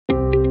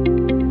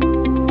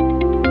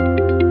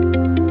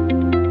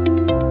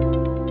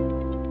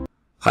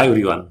Hi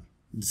everyone,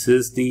 this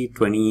is the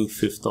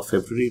 25th of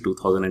February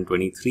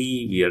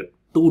 2023. We are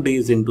 2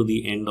 days into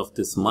the end of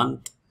this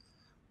month,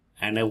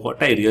 and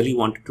what I really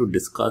wanted to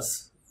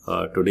discuss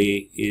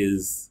today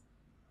is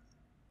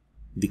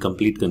the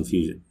complete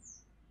confusion,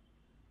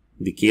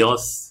 the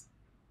chaos,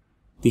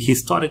 the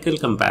historical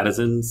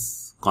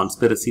comparisons,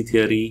 conspiracy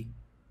theory.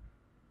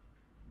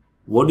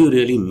 What do you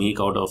really make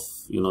out of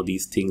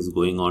these things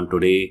going on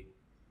today?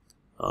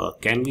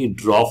 Can we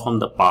draw from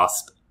the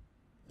past?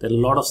 There are a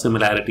lot of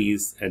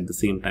similarities, at the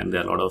same time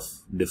there are a lot of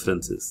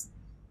differences.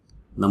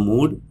 The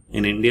mood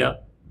in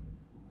India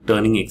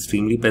turning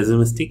extremely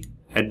pessimistic.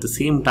 At the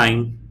same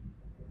time,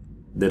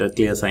 there are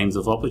clear signs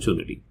of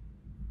opportunity.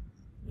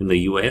 In the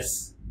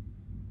US,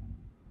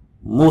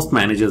 most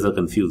managers are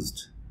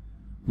confused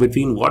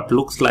between what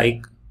looks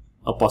like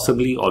a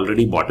possibly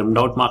already bottomed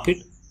out market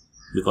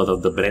because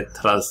of the breadth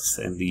thrusts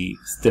and the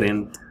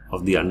strength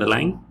of the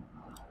underlying,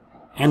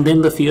 and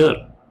then the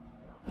fear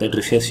that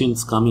recession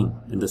is coming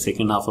in the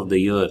second half of the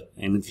year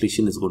and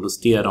inflation is going to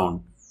stay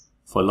around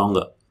for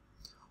longer.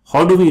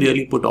 How do we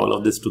really put all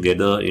of this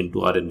together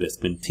into our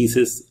investment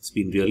thesis? It's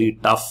been really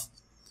tough.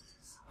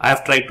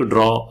 I've tried to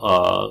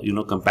draw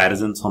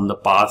comparisons from the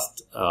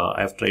past.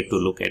 I've tried to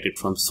look at it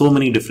from so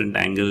many different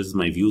angles.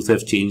 My views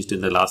have changed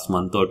in the last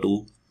month or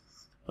two,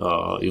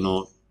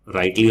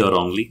 rightly or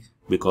wrongly,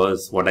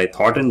 because what I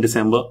thought in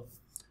December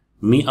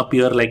may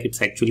appear like it's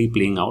actually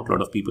playing out. A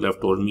lot of people have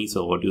told me,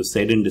 so what you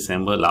said in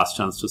December, last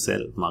chance to sell,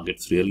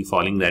 market's really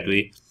falling that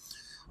way.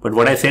 But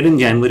what I said in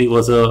January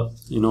was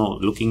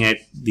looking at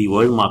the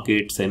world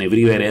markets and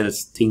everywhere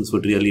else, things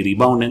would really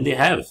rebound, and they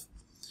have.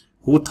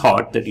 Who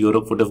thought that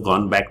Europe would have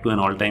gone back to an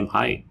all-time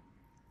high,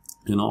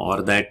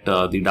 or that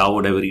the Dow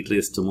would have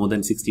retraced more than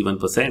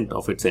 61%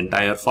 of its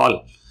entire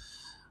fall,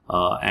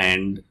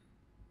 and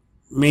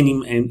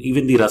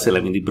even the Russell,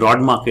 the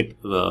broad market,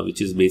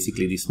 which is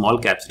basically the small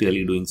caps,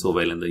 really doing so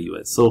well in the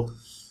US. So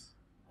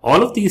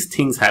all of these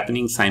things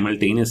happening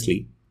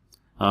simultaneously,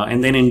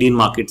 and then Indian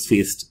markets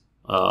faced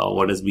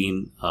what has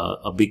been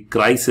a big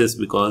crisis,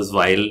 because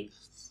while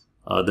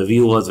the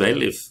view was,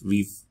 well, if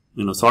we've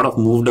sort of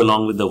moved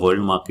along with the world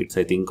markets,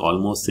 I think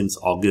almost since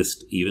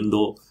August, even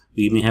though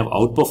we may have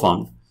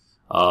outperformed,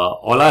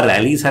 all our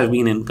rallies have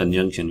been in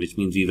conjunction, which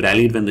means we've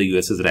rallied when the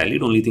US has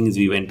rallied. Only thing is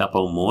we went up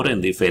more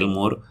and they fell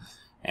more.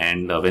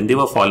 And when they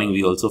were falling,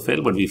 we also fell,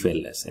 but we fell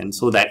less. And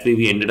so that way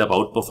we ended up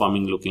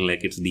outperforming, looking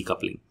like it's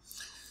decoupling.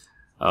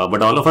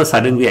 But all of a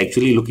sudden, we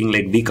actually looking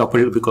like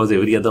decoupled because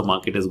every other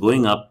market is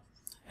going up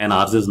and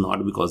ours is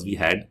not, because we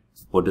had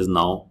what is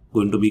now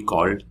going to be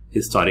called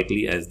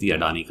historically as the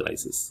Adani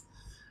crisis.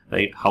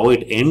 Right? How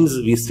it ends,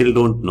 we still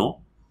don't know.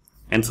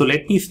 And so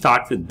let me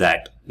start with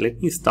that. Let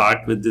me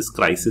start with this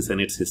crisis and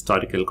its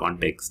historical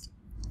context,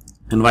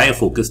 and why I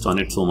focused on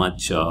it so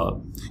much,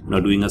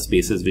 doing a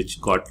spaces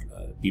which got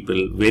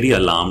people very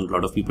alarmed. A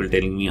lot of people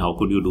telling me, how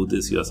could you do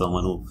this? You are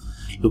someone who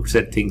looks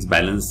at things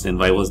balanced, and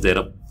why was there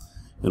a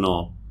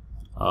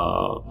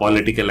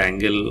political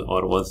angle,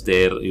 or was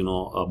there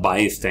a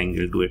biased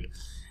angle to it?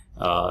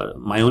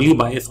 My only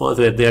bias was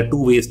that there are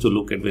two ways to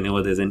look at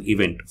whenever there's an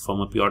event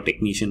from a pure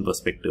technician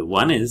perspective.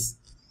 One is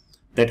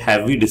that,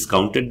 have we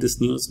discounted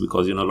this news?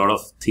 Because a lot of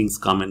things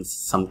come, and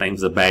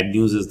sometimes the bad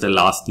news is the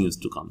last news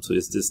to come. So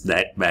is this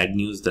that bad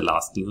news, the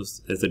last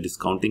news, as a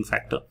discounting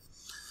factor?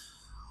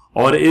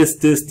 Or is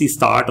this the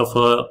start of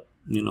a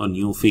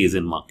new phase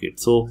in market?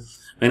 So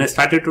when I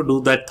started to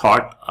do that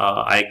thought,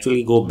 I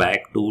actually go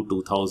back to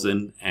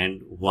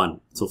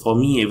 2001. So for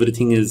me,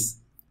 everything is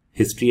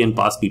history and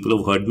past. People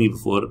who've heard me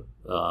before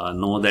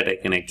know that I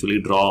can actually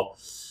draw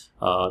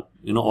all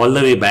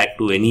the way back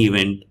to any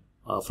event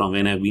from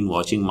when I've been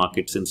watching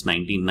markets since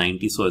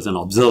 1990. So as an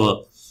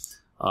observer,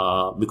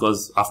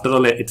 because after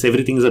all,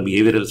 everything is a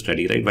behavioral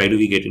study, right? Why do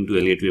we get into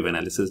Elliott wave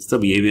analysis? It's a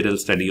behavioral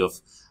study of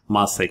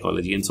mass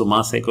psychology. And so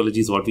mass psychology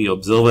is what we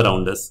observe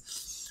around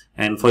us.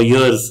 And for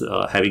years,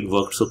 having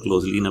worked so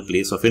closely in a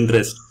place of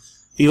interest,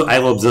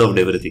 I've observed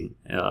everything,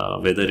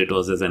 whether it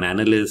was as an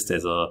analyst,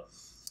 as a,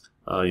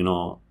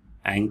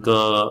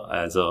 anchor,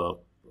 as a,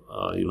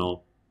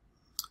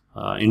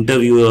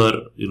 interviewer,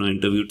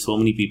 interviewed so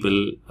many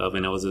people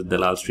when I was at the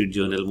Wall Street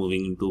Journal,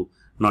 moving into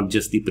not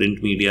just the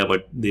print media,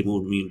 but they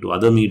moved me into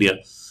other media.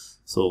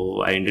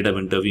 So I ended up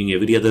interviewing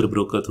every other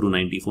broker through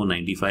 94,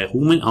 95.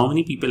 How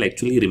many people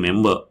actually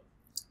remember?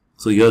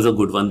 So here's a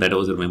good one that I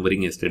was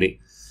remembering yesterday.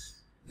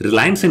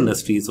 Reliance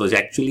Industries was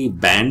actually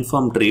banned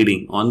from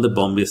trading on the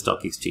Bombay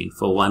Stock Exchange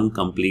for one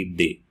complete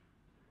day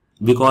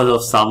because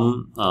of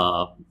some,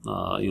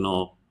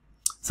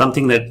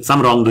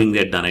 some wrongdoing they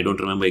had done. I don't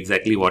remember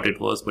exactly what it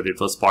was, but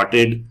it was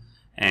spotted.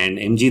 And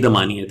MG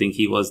Damani, I think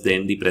he was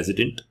then the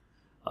president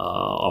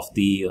of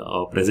the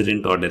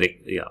president or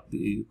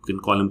you can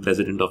call him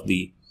president of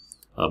the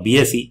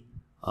BSE.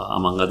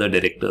 Among other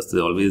directors,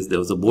 there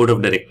was a board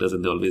of directors,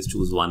 and they always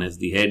choose one as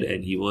the head.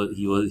 And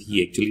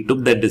he actually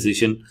took that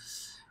decision,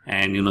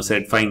 and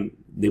said, fine,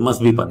 they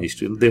must be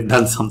punished. They've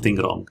done something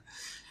wrong.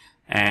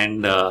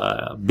 And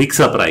big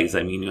surprise.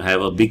 You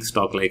have a big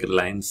stock like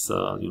Reliance,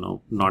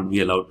 not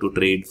be allowed to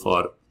trade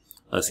for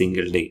a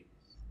single day.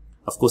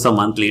 Of course, a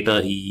month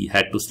later, he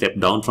had to step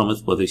down from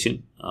his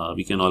position.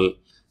 We can all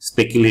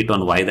speculate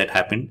on why that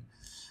happened.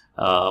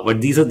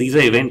 But these are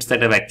events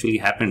that have actually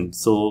happened.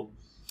 So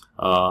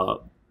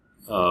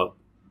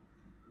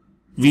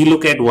we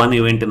look at one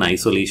event in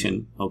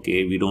isolation.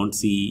 Okay, we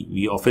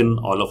often,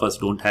 all of us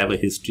don't have a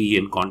history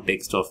and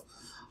context of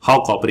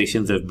how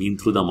corporations have been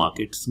through the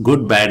markets,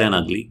 good, bad, and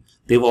ugly.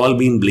 They've all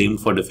been blamed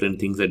for different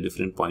things at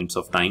different points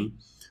of time.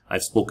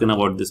 I've spoken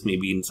about this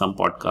maybe in some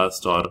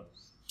podcast or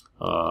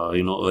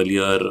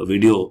earlier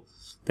video,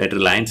 that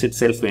Reliance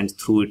itself went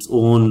through its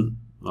own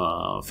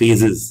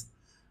phases.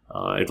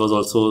 It was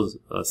also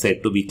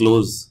said to be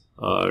close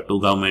to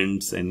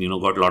governments and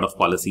got a lot of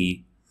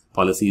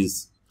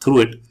policies through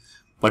it.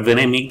 But when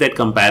I make that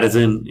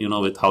comparison,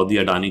 with how the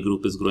Adani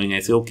group is growing, I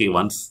say, okay,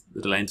 once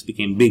Reliance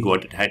became big,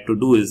 what it had to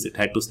do is it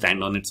had to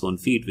stand on its own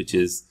feet, which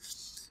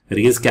is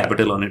raise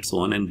capital on its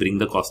own and bring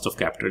the cost of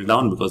capital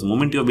down. Because the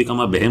moment you become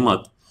a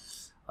behemoth,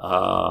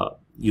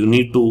 you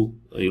need to,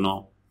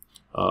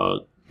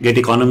 get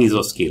economies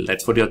of scale.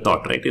 That's what you're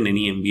taught, right? In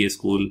any MBA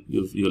school,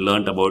 you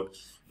learned about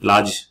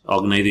large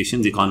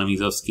organizations, economies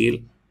of scale,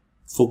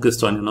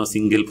 focused on,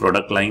 single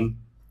product line.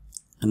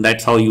 And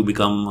that's how you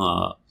become,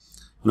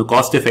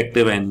 cost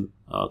effective and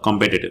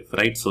competitive,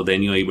 right? So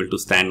then you're able to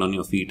stand on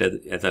your feet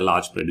as a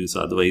large producer.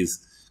 Otherwise,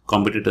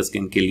 competitors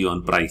can kill you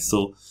on price.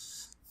 So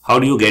how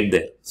do you get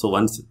there? So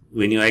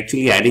when you're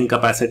actually adding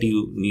capacity,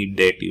 you need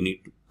debt, you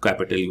need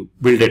capital, you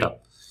build it up.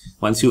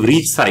 Once you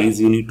reach size,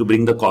 you need to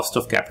bring the cost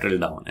of capital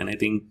down. And I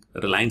think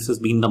Reliance has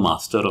been the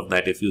master of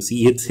that. If you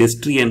see its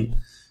history, and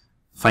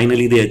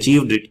finally they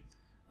achieved it,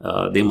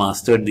 they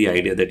mastered the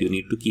idea that you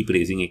need to keep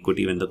raising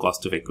equity when the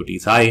cost of equity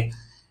is high,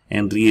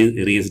 and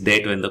raise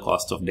debt when the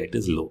cost of debt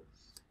is low.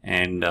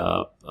 And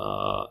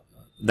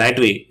that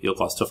way, your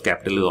cost of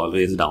capital is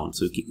always down.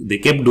 So they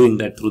kept doing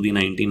that through the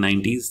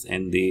 1990s,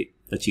 and they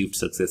achieved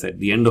success at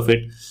the end of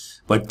it.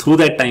 But through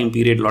that time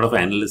period, a lot of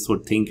analysts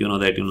would think,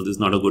 that, this is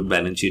not a good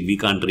balance sheet, we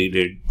can't read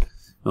it.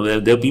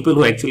 There are people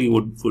who actually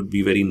would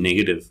be very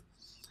negative.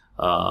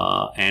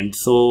 And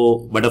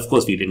so, but of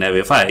course, we didn't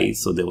have FI,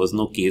 so there was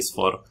no case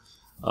for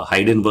a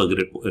Heidenberg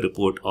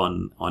report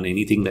on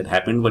anything that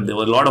happened. But there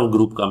were a lot of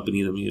group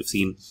companies. I mean, you've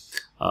seen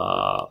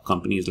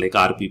companies like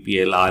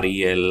RPPL,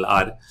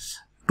 REL,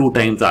 2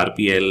 times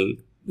RPL,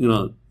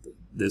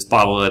 there's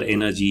power,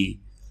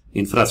 energy,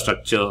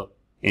 infrastructure,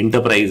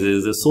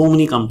 enterprises. There's so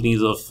many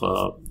companies of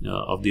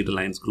the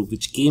Reliance group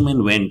which came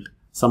and went.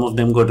 Some of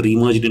them got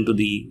remerged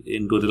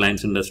into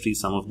Reliance Industries.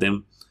 Some of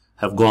them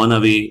have gone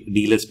away,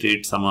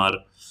 delisted.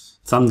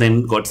 Some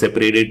then got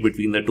separated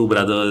between the two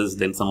brothers.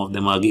 Then some of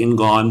them are again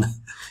gone.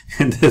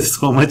 And there's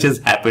so much has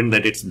happened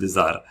that it's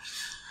bizarre.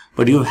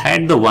 But you've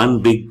had the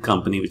one big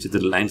company, which is the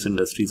Reliance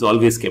Industries,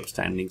 always kept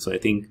standing. So I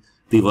think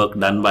the work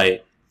done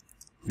by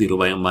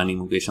Dhirubhai Ambani,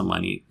 Mukesh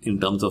Ambani, in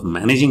terms of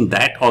managing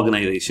that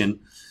organization,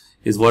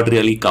 is what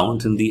really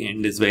counts in the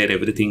end, is where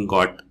everything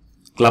got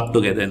clubbed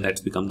together, and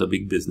that's become the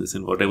big business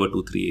in whatever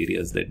 2-3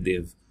 areas that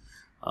they've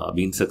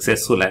been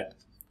successful at,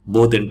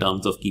 both in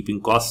terms of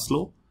keeping costs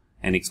low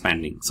and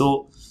expanding.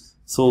 So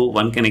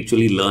one can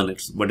actually learn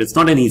it, but it's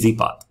not an easy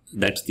path.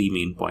 That's the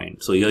main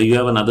point. So here you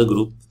have another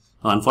group.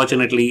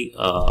 Unfortunately,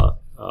 of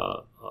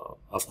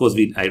course,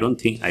 I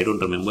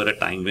don't remember a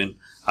time when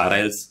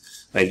RILs,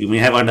 while you may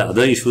have had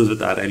other issues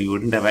with RIL, you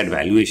wouldn't have had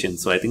valuation.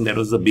 So I think that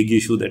was the big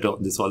issue that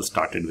this all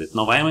started with.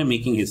 Now, why am I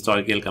making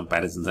historical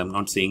comparisons? I'm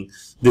not saying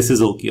this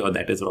is okay or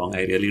that is wrong.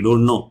 I really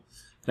don't know,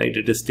 right?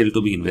 It is still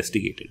to be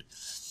investigated.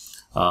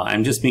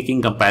 I'm just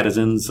making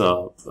comparisons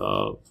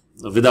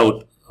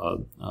without,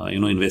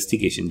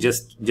 investigation,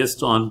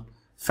 just on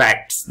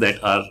facts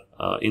that are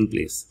in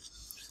place.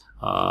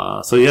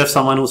 So you have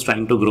someone who's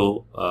trying to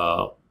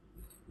grow,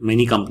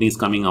 many companies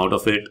coming out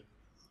of it.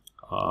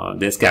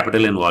 There's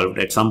capital involved.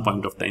 At some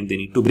point of time, they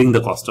need to bring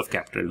the cost of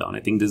capital down.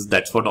 I think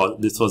that's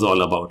what this was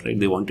all about, right?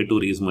 They wanted to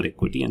raise more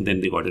equity, and then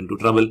they got into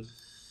trouble.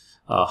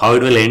 How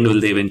it will end?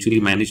 Will they eventually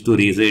manage to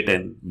raise it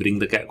and bring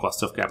the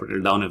cost of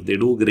capital down? If they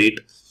do, great.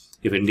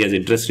 If India's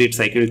interest rate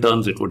cycle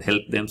turns, it would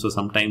help them. So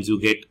sometimes you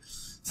get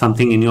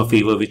something in your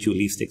favor which you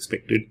least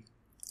expected,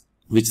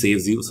 which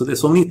saves you. So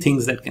there's so many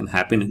things that can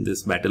happen in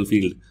this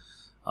battlefield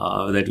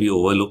that we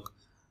overlook.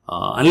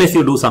 Unless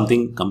you do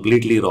something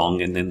completely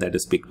wrong and then that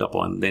is picked up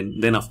on,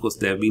 then of course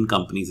there have been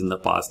companies in the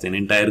past and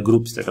entire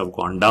groups that have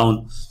gone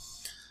down.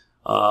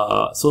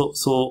 So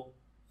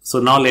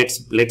now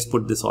let's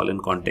put this all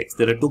in context.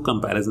 There are 2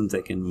 comparisons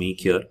I can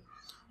make here.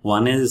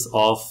 One is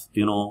of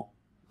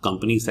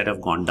companies that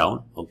have gone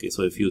down. Okay,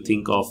 so if you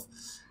think of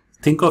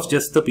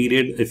just the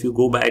period, if you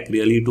go back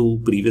really to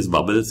previous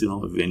bubbles,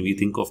 when we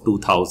think of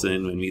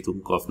 2000, when we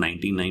think of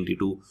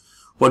 1992.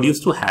 What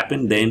used to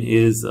happen then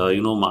is,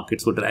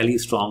 markets would rally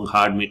strong,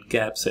 hard mid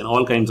caps and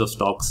all kinds of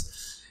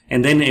stocks.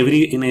 And then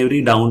in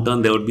every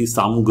downturn, there would be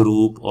some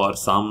group or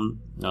some,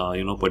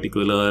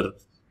 particular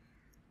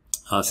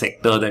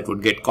sector that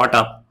would get caught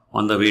up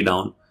on the way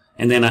down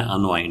and then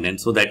unwind. And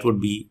so that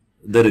would be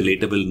the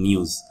relatable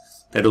news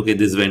that, okay,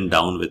 this went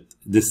down with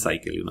this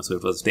cycle, So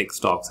it was tech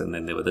stocks, and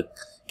then there were the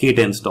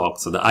K10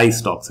 stocks or the I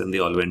stocks, and they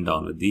all went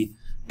down with the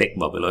tech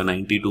bubble, or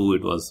 92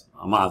 it was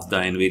Mazda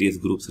and various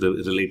groups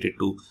related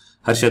to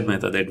Harshad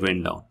Mehta that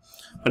went down.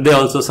 But there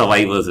are also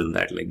survivors in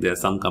that. Like there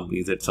are some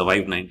companies that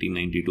survived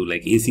 1992,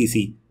 like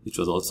ACC, which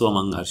was also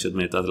among Harshad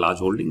Mehta's large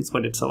holdings,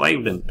 but it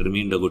survived and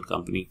remained a good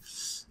company.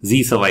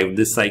 Z survived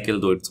this cycle,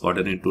 though it's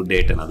gotten into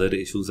debt and other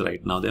issues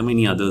right now. There are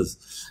many others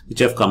which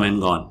have come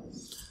and gone.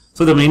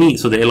 So there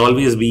will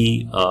always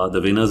be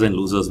the winners and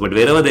losers. But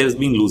wherever there has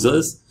been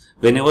losers,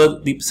 whenever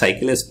the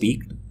cycle has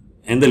peaked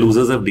and the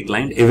losers have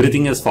declined,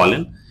 everything has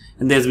fallen,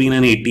 and there's been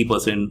an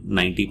 80%,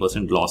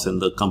 90% loss in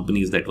the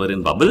companies that were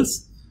in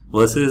bubbles,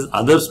 versus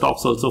other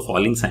stocks also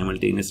falling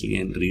simultaneously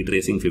and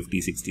retracing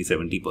 50, 60,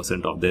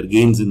 70% of their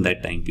gains in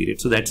that time period.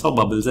 So that's how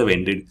bubbles have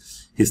ended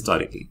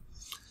historically.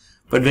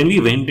 But when we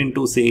went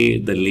into, say,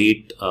 the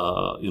late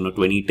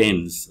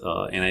 2010s,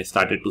 and I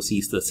started to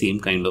see the same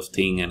kind of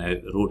thing, and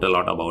I wrote a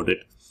lot about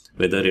it,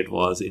 whether it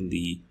was in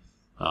the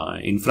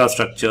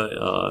infrastructure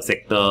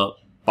sector,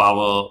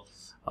 power,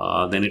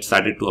 then it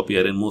started to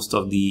appear in most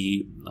of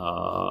the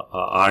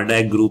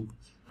RDAG group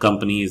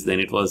companies. Then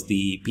it was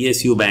the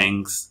PSU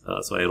banks.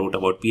 So I wrote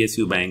about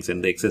PSU banks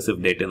and the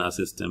excessive debt in our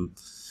system.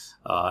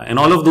 And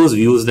all of those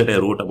views that I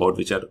wrote about,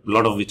 a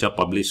lot of which are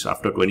published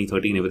after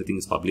 2013, everything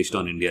is published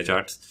on India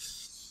Charts.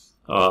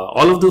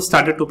 All of those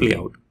started to play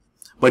out.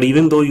 But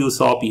even though you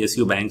saw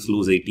PSU banks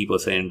lose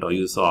 80%, or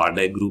you saw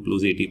RDAG group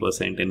lose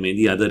 80%, and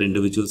many other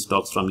individual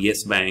stocks from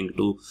Yes Bank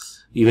to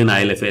even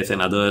ILFS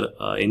and other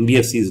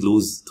NBFCs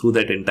lose through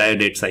that entire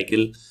debt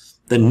cycle,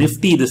 the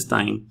Nifty this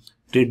time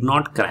did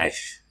not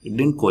crash. It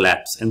didn't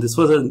collapse. And this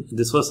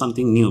was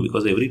something new,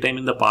 because every time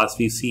in the past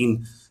we've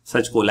seen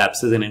such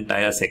collapses in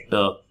entire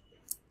sector,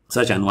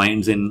 such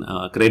unwinds in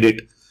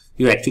credit,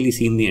 you've actually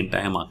seen the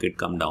entire market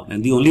come down.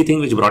 And the only thing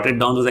which brought it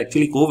down was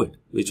actually COVID,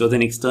 which was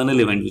an external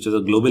event, which was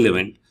a global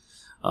event.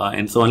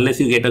 And so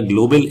unless you get a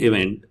global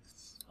event,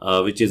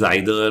 which is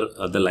either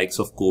the likes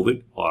of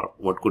COVID, or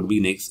what could be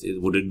next,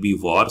 would it be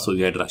war? So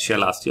you had Russia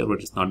last year,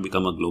 but it's not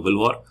become a global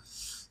war.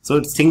 So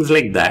it's things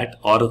like that,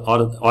 or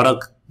a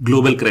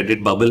global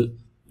credit bubble,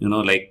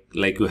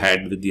 like you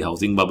had with the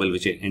housing bubble,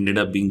 which ended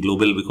up being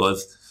global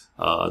because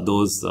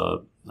those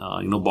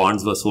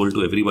bonds were sold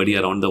to everybody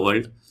around the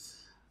world.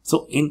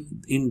 So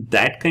in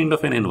that kind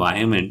of an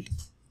environment,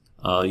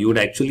 you would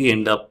actually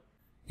end up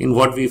in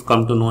what we've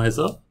come to know as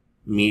a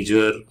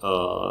major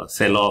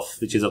sell-off,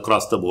 which is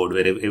across the board,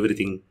 where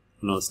everything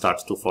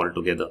starts to fall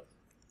together.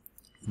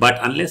 But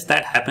unless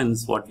that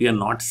happens, what we are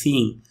not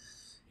seeing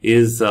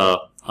is a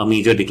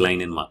major decline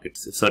in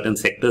markets. If certain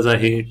sectors are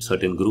hit,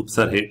 certain groups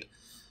are hit,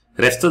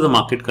 rest of the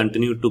market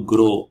continued to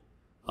grow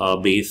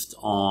based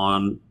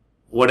on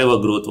whatever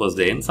growth was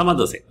there in some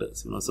other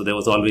sectors. So there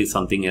was always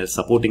something else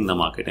supporting the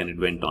market, and it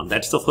went on.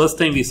 That's the first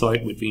time we saw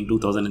it between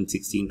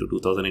 2016 to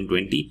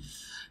 2020.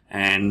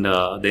 And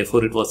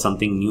therefore it was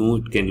something new.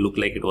 It can look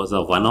like it was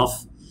a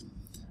one-off.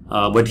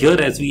 But here,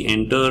 as we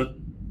enter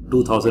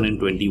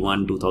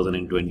 2021,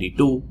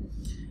 2022,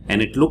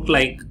 and it looked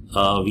like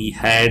we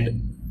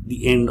had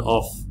the end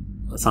of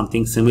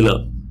something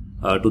similar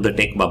to the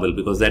tech bubble,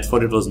 because that's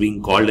what it was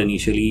being called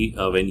initially.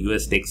 When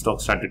US tech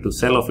stocks started to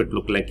sell off, it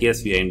looked like,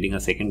 yes, we are ending a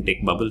second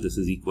tech bubble. This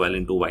is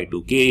equivalent to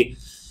Y2K,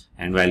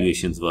 and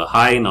valuations were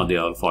high. Now they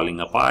are all falling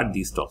apart.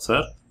 These stocks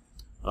are,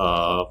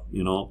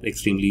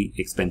 extremely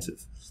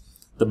expensive.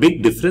 The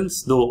big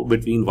difference, though,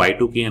 between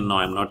Y2K and now,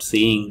 I'm not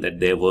saying that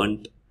there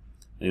weren't,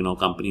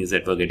 companies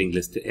that were getting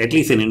listed. At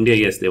least in India,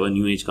 yes, there were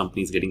new age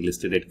companies getting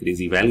listed at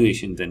crazy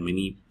valuations, and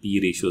many P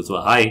ratios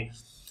were high.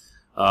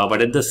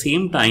 But at the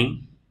same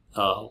time,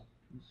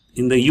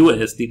 in the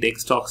US, the tech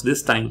stocks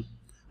this time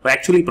were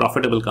actually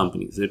profitable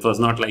companies. It was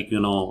not like,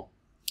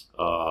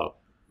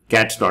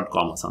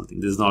 Cats.com or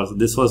something. This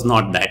was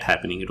not that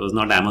happening. It was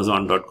not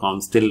Amazon.com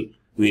still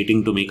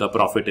waiting to make a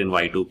profit in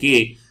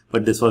Y2K,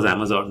 but this was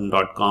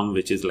Amazon.com,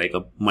 which is like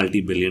a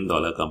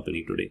multi-billion-dollar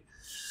company today.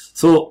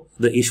 So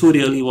the issue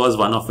really was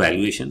one of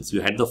valuations.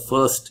 You had the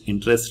first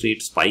interest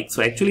rate spike.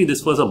 So actually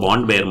this was a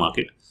bond bear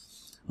market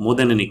more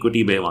than an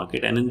equity bear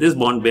market. And in this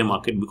bond bear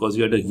market, because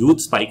you had a huge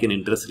spike in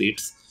interest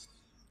rates,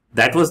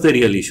 that was the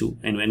real issue.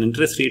 And when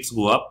interest rates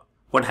go up,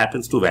 what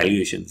happens to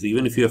valuations?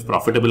 Even if you have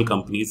profitable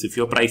companies, if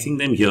you're pricing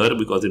them here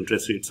because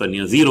interest rates are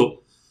near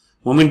zero,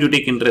 moment you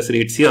take interest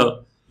rates here,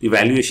 the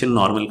valuation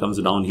normal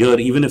comes down here,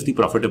 even if the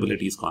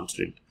profitability is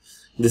constant.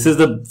 This is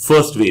the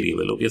first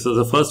variable. Okay, so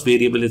the first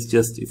variable is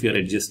just if you're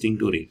adjusting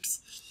to rates.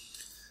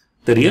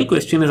 The real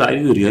question is, are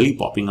you really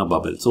popping a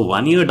bubble? So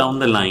 1 year down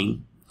the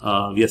line,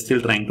 we are still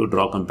trying to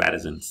draw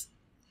comparisons.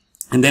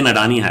 And then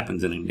Adani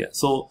happens in India.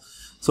 So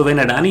when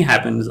Adani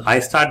happens, I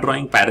start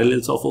drawing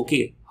parallels of,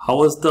 okay, how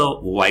was the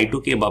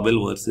Y2K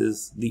bubble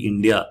versus the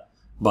India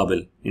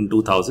bubble in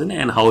 2000,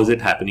 and how is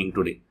it happening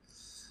today?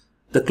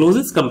 The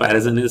closest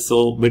comparison is,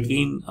 so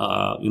between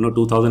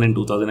 2000 and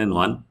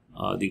 2001,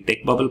 the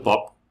tech bubble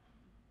popped.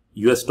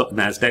 US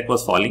Nasdaq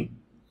was falling.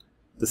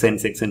 The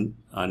Sensex and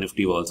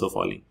Nifty were also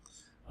falling.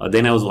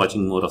 Then I was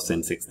watching more of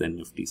Sensex than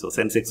Nifty. So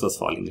Sensex was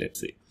falling, let's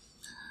say.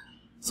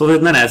 So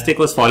when the Nasdaq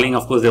was falling,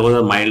 of course, there was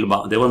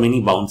there were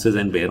many bounces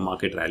and bear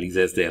market rallies,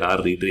 as there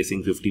are,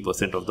 retracing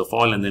 50% of the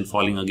fall and then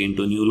falling again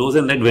to new lows,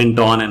 and that went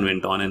on and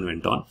went on and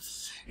went on.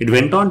 It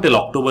went on till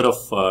October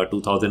of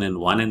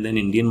 2001, and then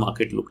Indian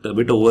market looked a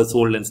bit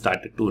oversold and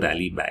started to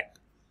rally back.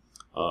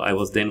 I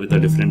was then with a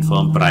different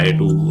firm prior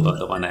to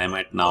the one I am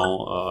at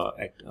now,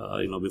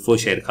 before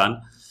Sher Khan.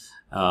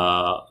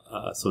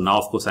 So now,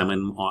 of course, I'm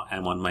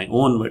on my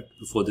own, but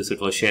before this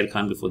it was Sher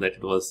Khan. Before that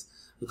it was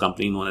a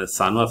company known as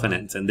Sanwa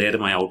Finance, and there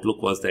my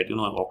outlook was that,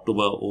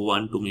 October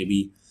 01 to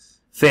maybe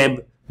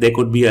Feb, there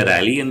could be a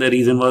rally, and the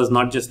reason was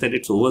not just that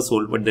it's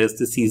oversold, but there's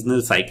the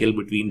seasonal cycle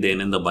between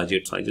then and the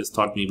budget. So I just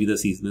thought maybe the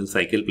seasonal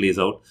cycle plays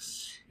out.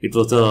 It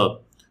was a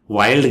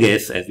wild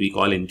guess, as we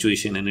call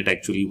intuition, and it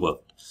actually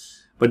worked.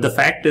 But the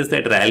fact is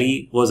that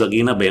rally was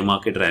again a bear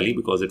market rally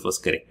because it was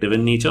corrective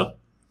in nature.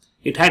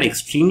 It had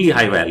extremely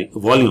high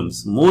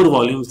volumes, more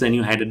volumes than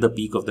you had at the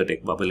peak of the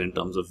tech bubble. In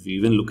terms of, if you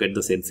even look at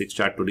the Sensex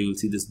chart today, you'll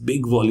see this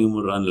big volume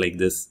run like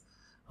this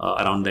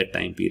around that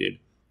time period.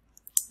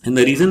 And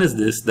the reason is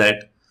this,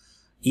 that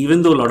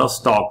even though a lot of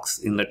stocks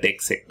in the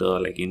tech sector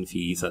like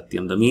Infi,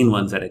 Satyam, the main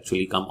ones had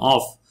actually come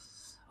off,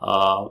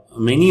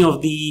 many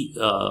of the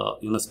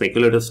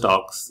speculative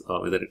stocks,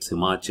 whether it's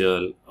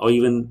Himachal or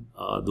even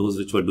those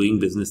which were doing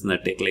business in the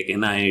tech like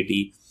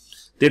NIIT,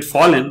 they'd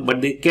fallen,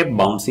 but they kept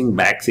bouncing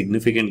back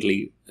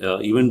significantly,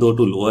 even though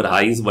to lower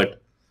highs,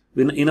 but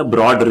in a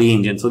broad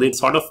range. And so they'd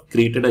sort of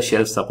created a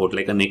shelf support,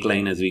 like a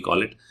neckline as we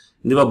call it.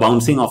 And they were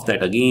bouncing off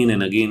that again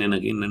and again and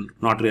again, and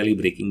not really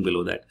breaking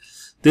below that.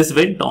 This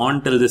went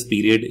on till this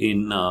period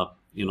in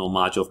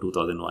March of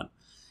 2001.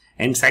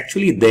 And it's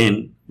actually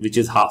then, which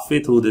is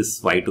halfway through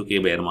this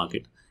Y2K bear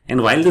market.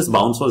 And while this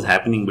bounce was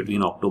happening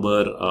between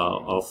October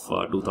of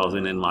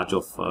 2000 and March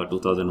of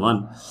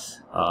 2001,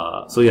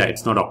 so yeah,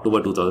 it's not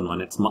October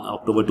 2001, it's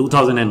October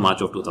 2000 and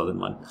March of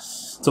 2001.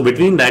 So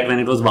between that, when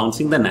it was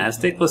bouncing, the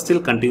Nasdaq was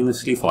still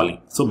continuously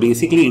falling. So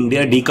basically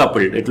India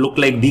decoupled. It looked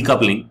like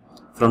decoupling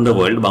from the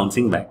world,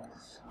 bouncing back.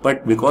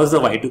 But because the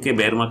Y2K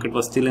bear market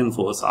was still in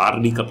force, our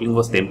decoupling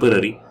was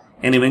temporary,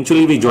 and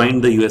eventually we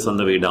joined the US on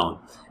the way down.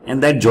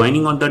 And that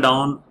joining on the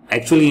down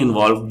actually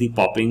involved the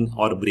popping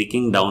or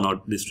breaking down or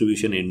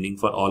distribution ending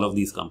for all of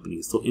these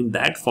companies. So in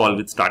that fall,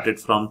 which started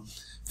from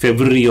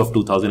February of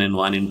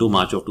 2001 into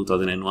March of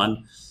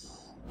 2001,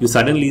 you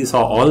suddenly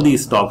saw all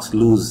these stocks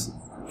lose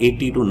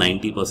 80 to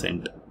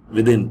 90%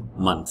 within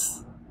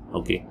months.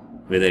 Okay,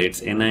 whether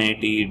it's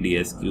NIIT,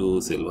 DSQ,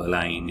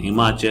 Silverline,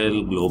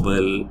 Himachal,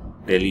 Global,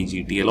 Delhi,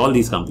 GTL, all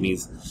these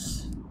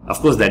companies. Of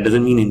course, that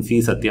doesn't mean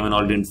Infi, Satyam and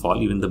all didn't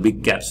fall. Even the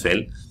big caps fell.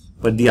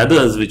 But the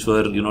others, which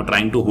were,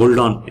 trying to hold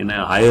on in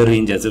a higher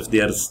range as if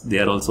they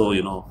are also,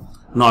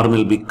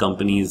 normal big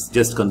companies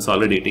just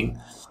consolidating,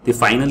 they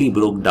finally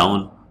broke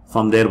down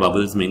from their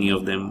bubbles, many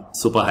of them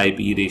super high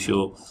PE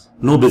ratio,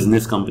 no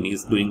business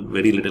companies doing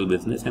very little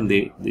business, and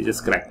they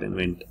just cracked and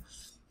went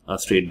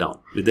straight down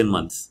within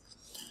months.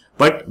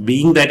 But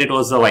being that it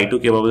was a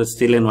Y2K bubble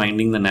still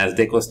unwinding, the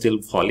Nasdaq was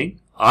still falling,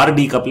 our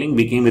decoupling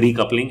became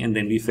recoupling, and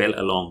then we fell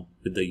along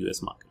with the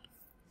US market.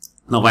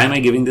 Now, why am I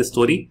giving this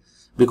story?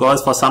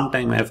 Because for some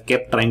time I have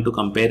kept trying to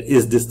compare,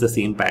 is this the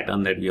same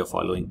pattern that we are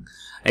following?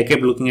 I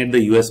kept looking at the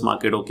US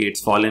market, okay,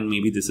 it's fallen,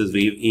 maybe this is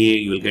wave A,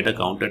 you will get a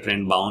counter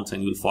trend bounce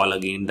and you will fall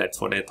again.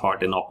 That's what I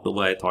thought in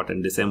October, I thought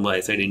in December. I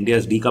said India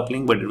is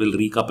decoupling, but it will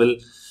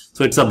recouple.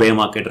 So it's a bear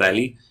market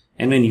rally.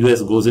 And when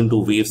US goes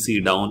into wave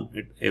C down,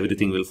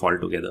 everything will fall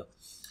together.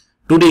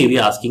 Today we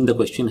are asking the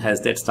question,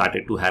 has that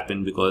started to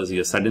happen? Because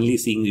you're suddenly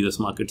seeing the US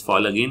markets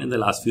fall again in the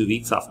last few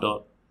weeks after,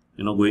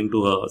 going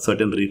to a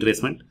certain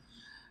retracement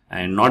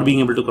and not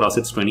being able to cross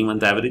its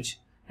 20-month average.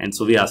 And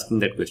so we are asking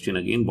that question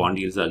again. Bond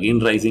yields are again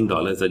rising,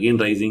 dollars again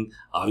rising.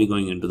 Are we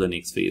going into the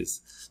next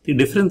phase? The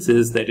difference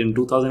is that in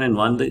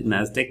 2001, the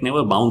Nasdaq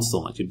never bounced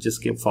so much. It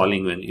just kept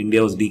falling when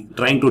India was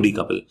trying to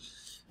decouple.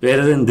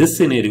 Whereas in this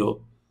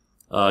scenario,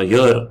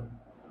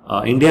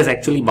 India has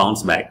actually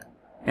bounced back.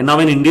 And now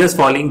when India is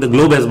falling, the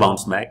globe has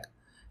bounced back.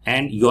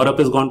 And Europe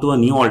has gone to a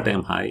new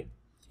all-time high.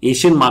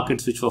 Asian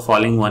markets which were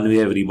falling one way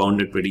have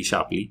rebounded pretty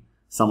sharply.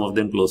 Some of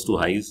them close to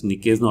highs.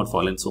 Nikkei has not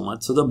fallen so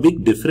much. So the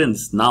big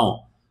difference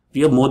now,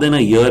 we are more than a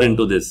year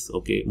into this,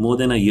 okay, more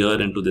than a year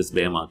into this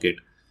bear market.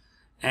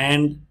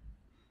 And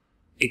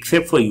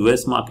except for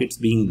US markets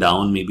being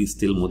down, maybe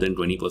still more than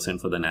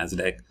 20% for the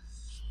Nasdaq,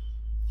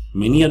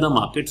 many other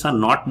markets are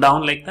not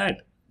down like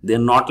that. They're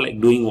not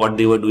like doing what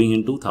they were doing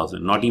in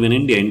 2000. Not even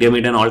India. India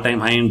made an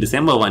all-time high in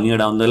December, 1 year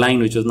down the line,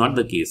 which was not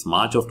the case.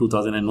 March of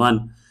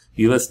 2001,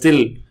 we were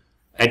still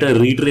at a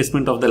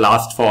retracement of the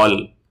last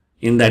fall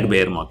in that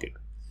bear market.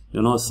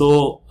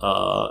 So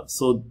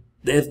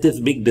there's this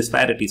big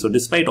disparity. So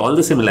despite all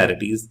the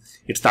similarities,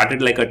 it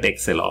started like a tech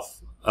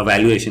sell-off, a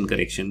valuation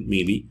correction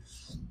maybe,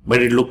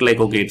 but it looked like,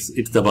 okay,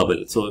 it's the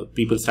bubble. So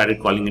people started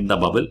calling it the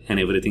bubble, and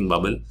everything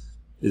bubble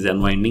is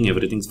unwinding.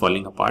 Everything's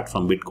falling apart,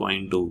 from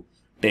Bitcoin to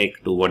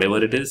tech to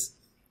whatever it is,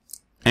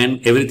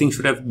 and everything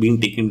should have been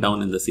taken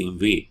down in the same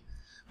way.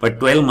 But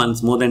 12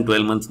 months, more than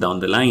 12 months down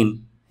the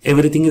line,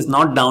 everything is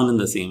not down in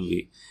the same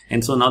way.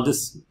 And so now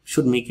this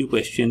should make you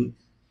question,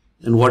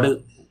 and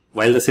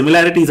while the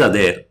similarities are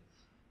there,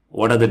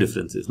 what are the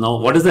differences? Now,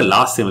 what is the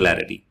last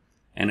similarity?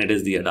 And it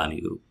is the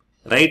Adani group,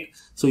 right?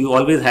 So you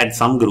always had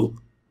some group,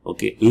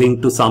 okay,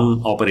 linked to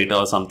some operator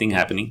or something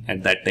happening.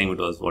 At that time, it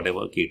was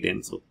whatever,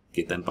 K10. So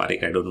Ketan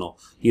Parekh, I don't know.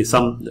 These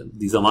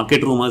are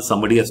market rumors.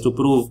 Somebody has to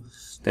prove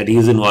that he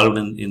is involved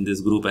in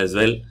this group as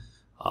well.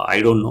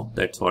 I don't know.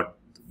 That's what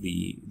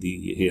the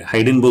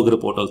Hindenburg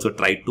report also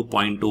tried to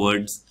point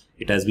towards.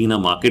 It has been a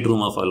market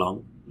rumor for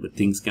long, but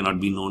things cannot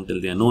be known till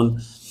they are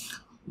known.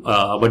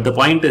 But the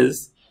point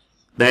is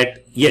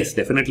that yes,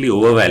 definitely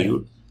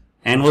overvalued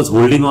and was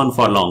holding on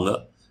for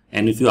longer.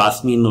 And if you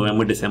ask me in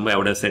November, December, I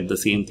would have said the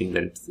same thing,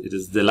 that it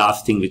is the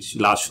last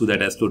shoe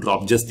that has to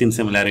drop, just in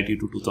similarity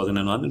to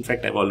 2001. In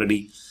fact, I've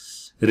already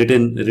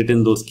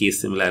written those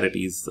case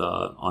similarities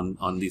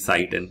on the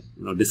site, and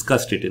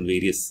discussed it in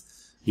various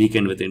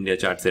Weekend with India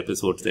Charts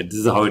episodes, that this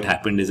is how it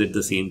happened. Is it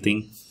the same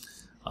thing?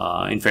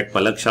 In fact,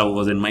 Palak Shah, who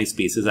was in my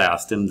spaces, I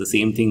asked him the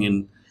same thing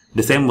in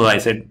December. I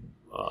said,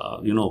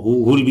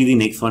 who will be the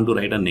next one to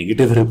write a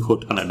negative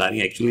report on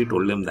Adani? I actually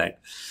told him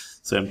that.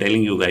 So I'm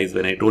telling you guys,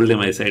 when I told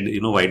him, I said,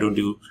 why don't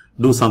you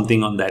do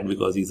something on that?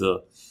 Because he's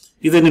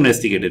an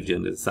investigative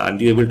journalist. Aren't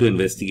you able to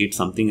investigate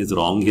something is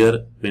wrong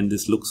here when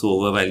this looks so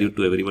overvalued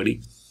to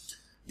everybody?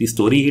 The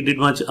story he did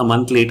a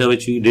month later,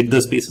 which we did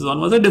the spaces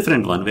on, was a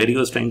different one, where he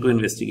was trying to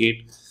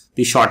investigate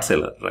the short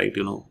seller, right?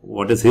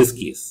 What is his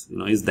case?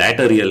 Is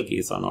that a real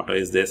case or not? Or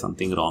is there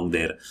something wrong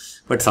there?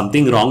 But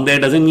something wrong there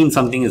doesn't mean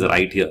something is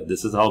right here.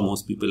 This is how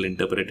most people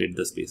interpreted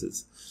the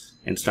spaces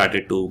and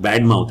started to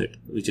badmouth it,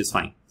 which is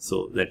fine.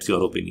 So that's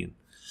your opinion.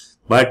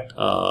 But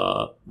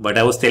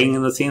I was telling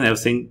him the same. I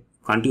was saying,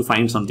 can't you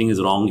find something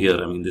is wrong here?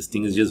 I mean, this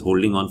thing is just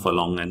holding on for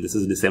long, and this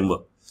is December,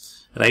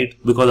 right?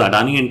 Because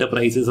Adani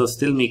Enterprises are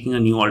still making a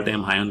new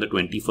all-time high on the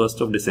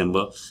 21st of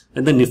December,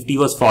 and the Nifty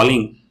was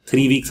falling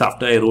 3 weeks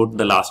after I wrote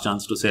the last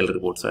chance to sell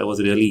report. So I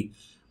was really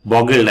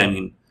boggled. I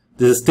mean,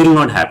 this is still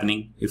not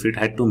happening. If it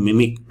had to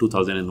mimic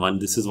 2001,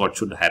 this is what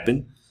should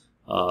happen.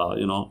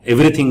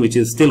 Everything which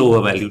is still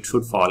overvalued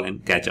should fall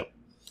and catch up.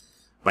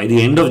 By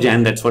the end of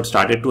Jan, that's what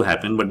started to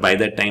happen. But by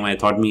that time, I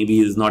thought maybe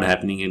it's not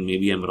happening, and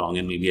maybe I'm wrong,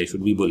 and maybe I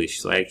should be bullish.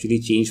 So I actually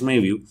changed my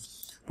view.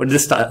 But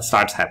this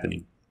starts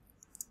happening.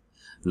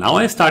 Now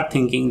I start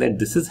thinking that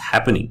this is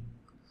happening.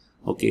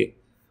 Okay.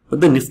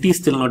 But the Nifty is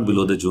still not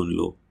below the June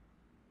low.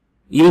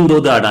 Even though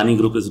the Adani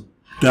group is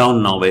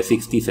down now by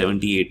 60,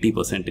 70,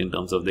 80% in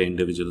terms of the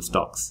individual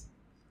stocks.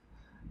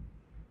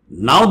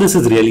 Now this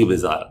is really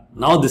bizarre.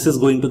 Now this is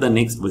going to the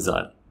next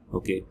bizarre.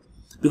 Okay.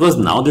 Because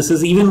now this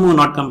is even more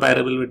not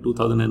comparable with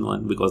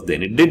 2001, because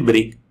then it did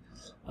break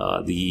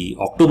the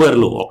October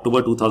low,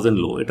 October 2000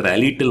 low. It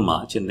rallied till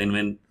March, and then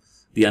when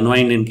the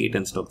unwind in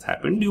K10 stocks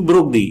happened, you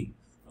broke the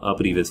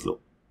previous low.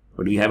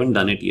 But we haven't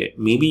done it yet.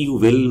 Maybe you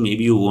will,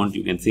 maybe you won't.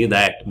 You can say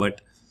that.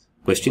 But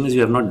question is, you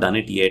have not done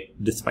it yet,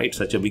 despite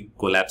such a big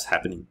collapse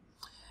happening.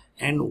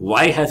 And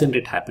why hasn't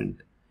it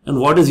happened? And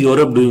what is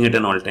Europe doing at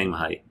an all-time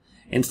high?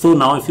 And so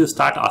now if you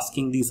start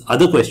asking these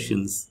other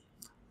questions,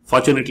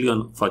 fortunately or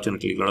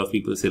unfortunately, a lot of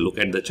people say, look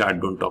at the chart,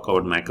 don't talk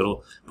about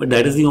macro. But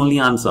that is the only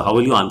answer. How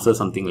will you answer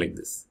something like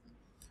this?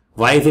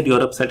 Why is it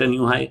Europe set a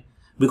new high?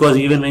 Because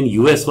even when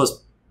US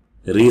was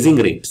raising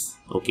rates,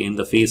 okay, in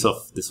the face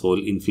of this whole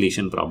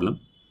inflation problem,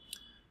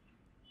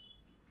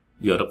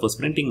 Europe was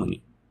printing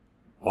money.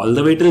 All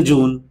the way till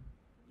June,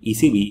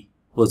 ECB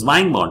was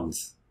buying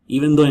bonds,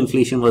 even though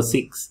inflation was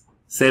 6,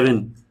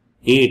 7,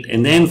 8,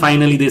 and then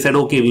finally they said,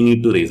 okay, we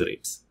need to raise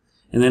rates.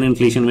 And then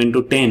inflation went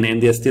to 10,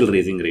 and they are still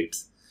raising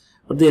rates.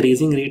 But they're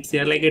raising rates, they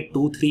are like at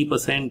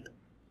 2-3%.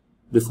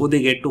 Before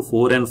they get to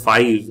 4 and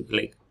 5,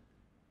 like,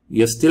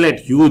 you're still at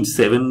huge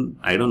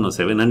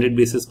 700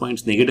 basis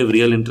points negative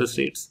real interest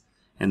rates.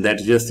 And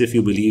that's just if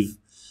you believe,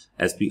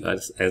 as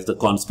the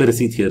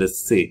conspiracy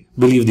theorists say,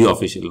 believe the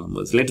official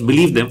numbers. Let's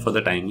believe them for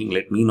the time being.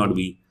 Let me not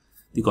be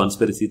the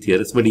conspiracy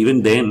theorist. But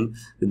even then,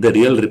 with the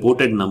real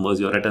reported numbers,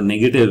 you're at a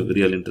negative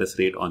real interest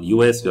rate on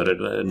US, you're at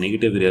a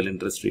negative real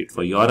interest rate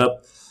for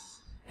Europe.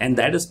 And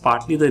that is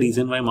partly the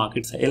reason why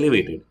markets are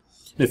elevated.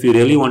 If you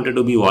really wanted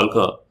to be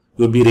Volcker,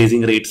 you would be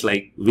raising rates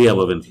like way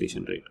above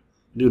inflation rate.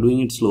 You're doing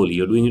it slowly.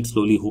 You're doing it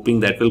slowly,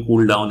 hoping that will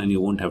cool down and you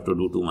won't have to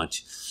do too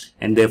much.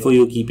 And therefore,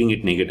 you're keeping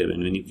it negative.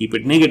 And when you keep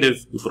it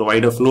negative, you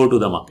provide a flow to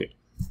the market.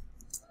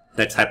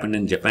 That's happened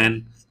in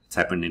Japan. It's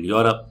happened in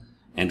Europe.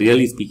 And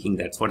really speaking,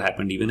 that's what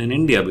happened even in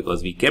India,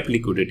 because we kept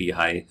liquidity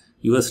high.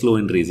 You were slow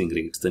in raising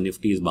rates. The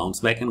Nifty has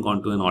bounced back and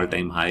gone to an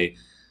all-time high.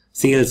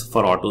 Sales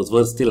for autos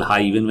were still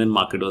high even when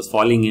market was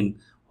falling in,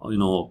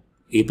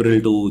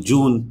 April to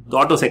June. The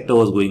auto sector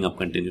was going up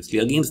continuously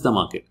against the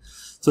market.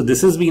 So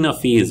this has been a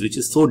phase which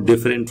is so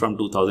different from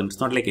 2000. It's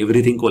not like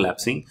everything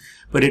collapsing,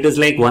 but it is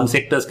like one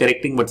sector is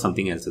correcting, but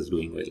something else is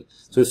doing well.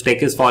 So if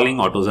tech is falling,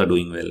 autos are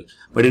doing well.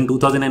 But in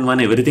 2001,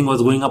 everything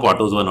was going up,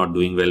 autos were not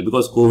doing well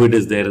because COVID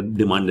is there,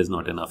 demand is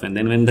not enough. And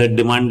then when the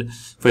demand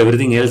for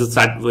everything else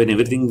when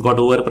everything got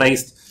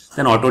overpriced,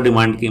 Then auto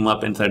demand came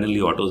up and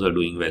suddenly autos are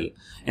doing well.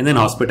 And then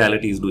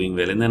hospitality is doing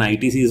well. And then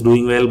ITC is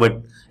doing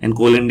well, and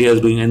Coal India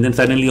is doing, and then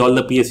suddenly all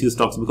the PSU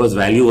stocks, because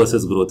value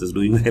versus growth, is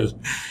doing well.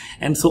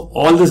 And so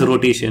all this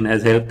rotation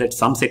has helped that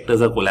some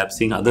sectors are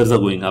collapsing, others are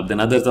going up, then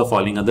others are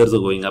falling, others are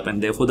going up.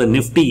 And therefore the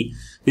Nifty,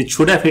 which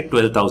should have hit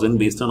 12,000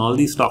 based on all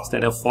these stocks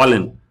that have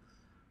fallen,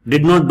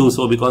 did not do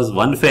so, because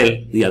one fell,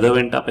 the other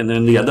went up, and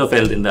then the other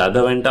fell, then the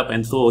other went up,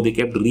 and so they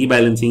kept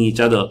rebalancing each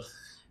other,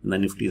 and the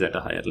Nifty is at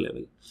a higher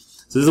level.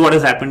 So this is what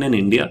has happened in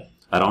India.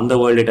 Around the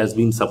world, it has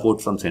been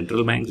support from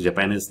central banks.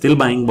 Japan is still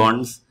buying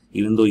bonds,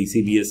 even though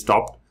ECB has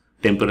stopped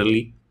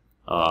temporarily,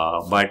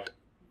 but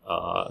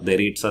their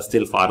rates are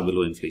still far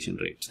below inflation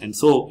rates. And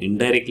so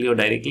indirectly or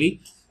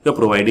directly, you're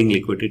providing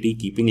liquidity,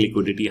 keeping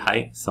liquidity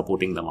high,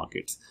 supporting the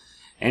markets.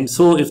 And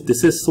so if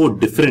this is so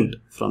different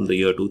from the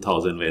year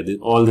 2000, where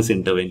all this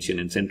intervention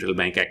and central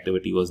bank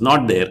activity was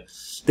not there,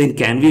 then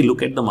can we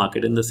look at the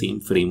market in the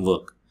same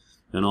framework,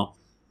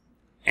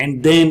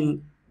 and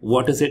then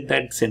what is it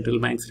that central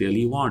banks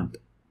really want?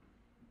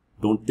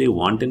 Don't they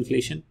want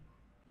inflation?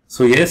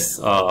 So yes,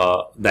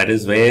 that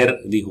is where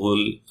the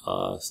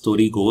whole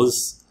story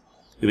goes.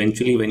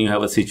 Eventually, when you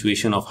have a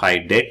situation of high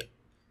debt,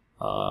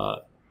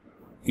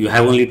 you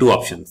have only two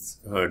options,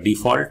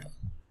 default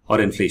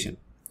or inflation.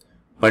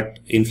 But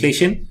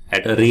inflation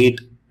at a rate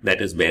that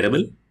is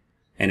bearable,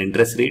 and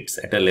interest rates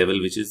at a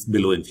level which is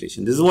below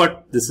inflation. This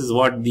is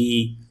what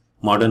the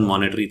modern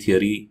monetary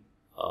theory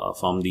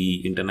from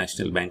the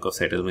International Bank of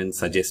Settlements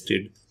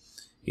suggested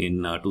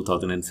in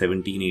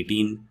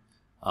 2017-18.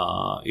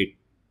 It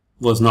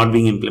was not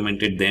being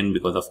implemented then,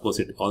 because of course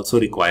it also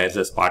requires,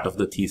 as part of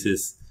the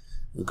thesis,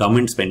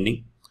 government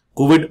spending.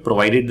 COVID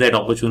provided that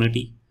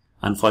opportunity.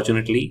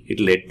 Unfortunately, it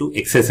led to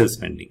excessive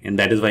spending, and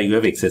that is why you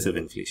have excessive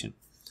inflation.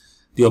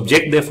 The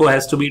object therefore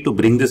has to be to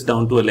bring this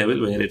down to a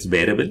level where it's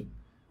bearable.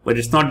 But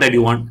it's not that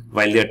you want,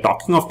 while they are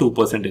talking of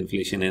 2%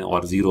 inflation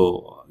or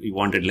 0, you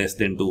wanted less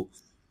than 2.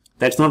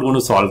 That's not going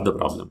to solve the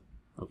problem.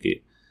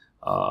 Okay.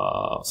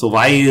 So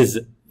why is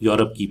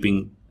Europe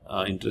keeping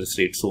interest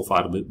rates so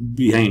far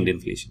behind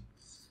inflation?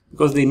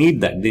 Because they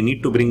need that. They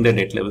need to bring their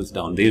debt levels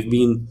down. They've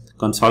been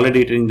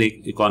consolidating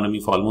the economy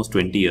for almost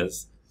 20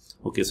 years.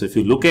 Okay. So if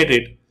you look at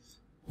it,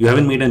 you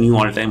haven't made a new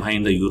all-time high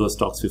in the Euro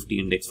Stoxx 50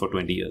 index for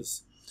 20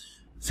 years.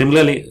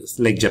 Similarly,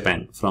 like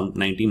Japan, from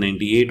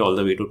 1998 all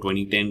the way to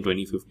 2010,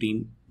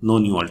 2015, no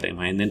new all-time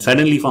high. And then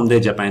suddenly from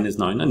there, Japan is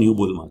now in a new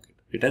bull market.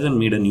 It hasn't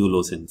made a new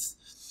low since.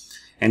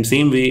 And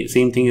same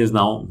thing is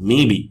now,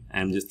 maybe,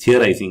 I'm just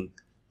theorizing,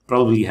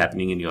 probably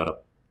happening in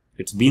Europe.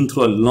 It's been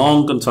through a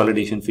long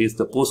consolidation phase.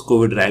 The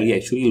post-COVID rally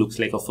actually looks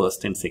like a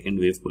first and second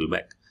wave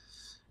pullback.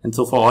 And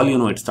so for all you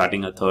know, it's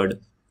starting a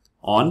third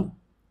on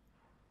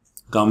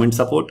government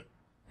support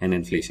and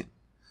inflation.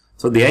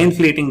 So they are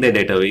inflating their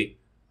debt away.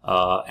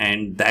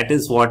 And that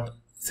is what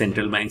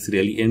central banks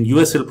really, and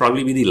US will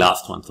probably be the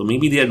last one. So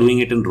maybe they are doing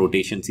it in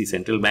rotation. See,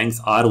 central banks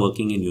are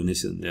working in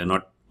unison. They are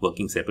not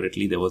working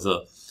separately. There was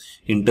a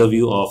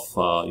interview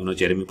of,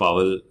 Jeremy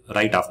Powell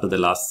right after the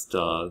last,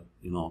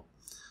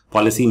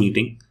 policy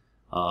meeting.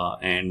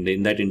 And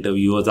in that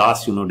interview, he was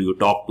asked, do you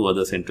talk to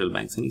other central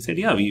banks? And he said,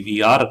 yeah,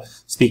 we are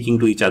speaking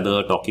to each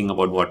other, talking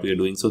about what we are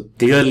doing. So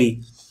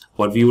clearly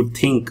what we would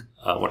think,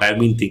 what I've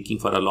been thinking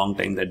for a long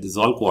time, that this is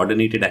all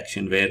coordinated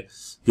action where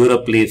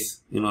Europe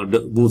plays,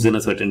 moves in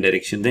a certain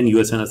direction, then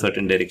US in a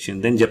certain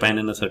direction, then Japan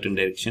in a certain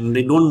direction.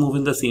 They don't move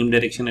in the same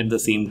direction at the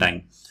same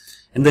time.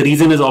 And the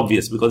reason is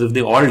obvious, because if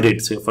they all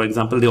did, so for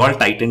example, they all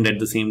tightened at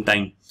the same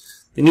time,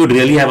 then you'd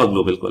really have a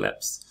global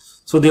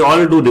collapse. So they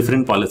all do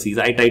different policies.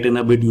 I tighten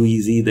a bit, you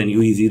easy,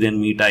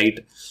 then me tight.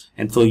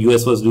 And so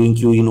US was doing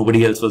QE,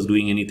 nobody else was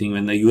doing anything.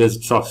 When the US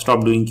stopped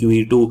doing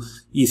QE2,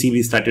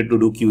 ECB started to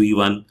do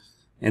QE1.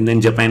 And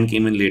then Japan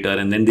came in later,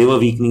 and then they were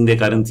weakening their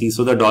currency.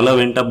 So the dollar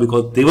went up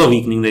because they were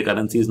weakening their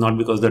currencies, not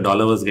because the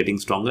dollar was getting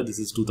stronger. This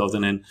is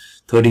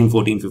 2013,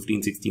 14,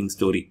 15, 16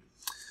 story.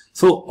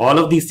 So all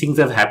of these things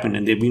have happened,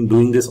 and they've been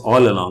doing this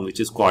all along, which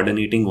is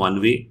coordinating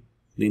one way,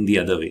 then the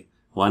other way.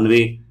 One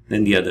way,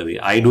 then the other way.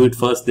 I do it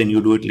first, then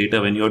you do it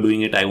later. When you're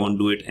doing it, I won't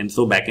do it. And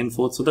so back and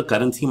forth. So the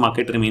currency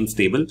market remains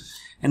stable,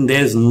 and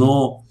there's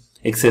no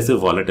excessive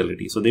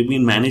volatility. So they've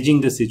been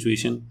managing this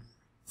situation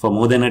for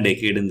more than a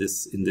decade in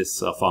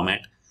this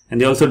format. And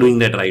they're also doing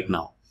that right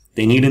now.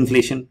 They need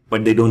inflation,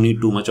 but they don't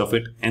need too much of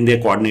it. And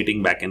they're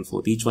coordinating back and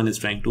forth. Each one is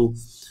trying to.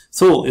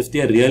 So if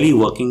they are really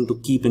working to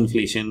keep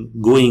inflation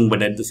going,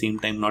 but at the same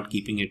time not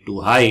keeping it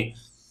too high,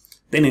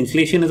 then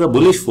inflation is a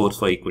bullish force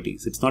for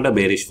equities. It's not a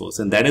bearish force.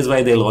 And that is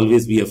why there'll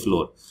always be a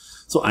floor.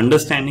 So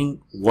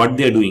understanding what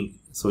they're doing.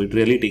 So it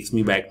really takes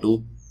me back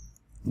to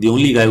the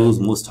only guy who's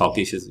most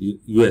hawkish is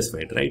US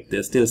Fed, right?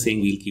 They're still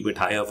saying we'll keep it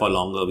higher for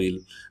longer.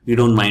 We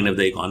don't mind if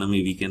the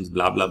economy weakens,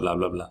 blah, blah, blah,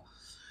 blah, blah.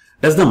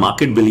 Does the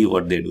market believe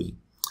what they're doing?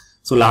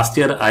 So last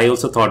year, I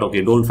also thought,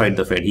 okay, don't fight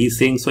the Fed. He's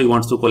saying so he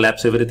wants to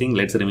collapse everything.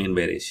 Let's remain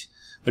bearish.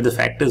 But the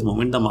fact is,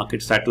 moment the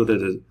market started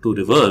to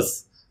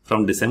reverse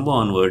from December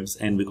onwards,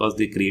 and because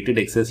they created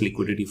excess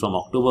liquidity from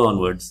October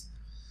onwards,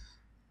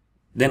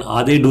 then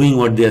are they doing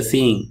what they are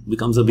saying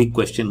becomes a big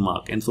question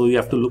mark. And so you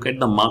have to look at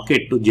the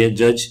market to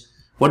judge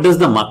what does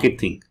the market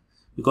think,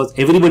 because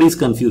everybody is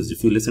confused.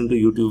 If you listen to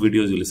YouTube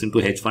videos, you listen to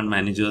hedge fund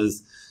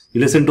managers, you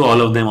listen to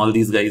all of them, all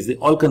these guys, they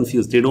all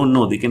confused. They don't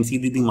know. They can see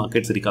that the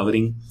market's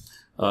recovering.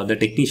 The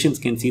technicians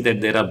can see that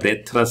there are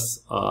breadth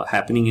thrusts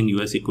happening in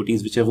US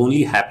equities, which have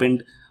only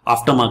happened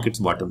after market's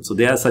bottom. So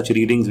there are such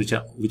readings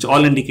which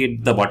all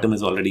indicate the bottom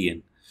is already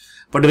in.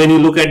 But when you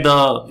look at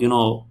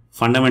the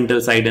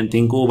fundamental side and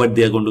think, oh, but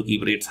they are going to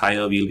keep rates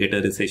higher, we'll get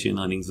a recession,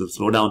 earnings will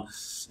slow down,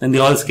 then they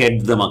all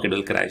scared the market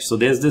will crash. So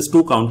there's this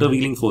two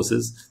countervailing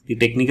forces. The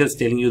technicals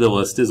telling you the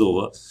worst is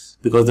over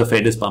because the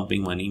Fed is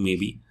pumping money,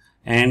 maybe,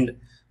 and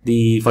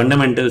the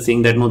fundamentals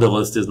saying that no, the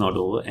worst is not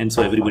over. And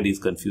so everybody is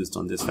confused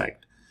on this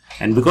fact.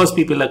 And because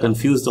people are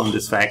confused on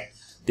this fact,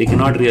 they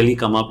cannot really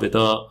come up with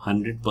a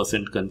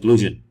 100%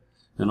 conclusion,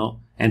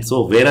 And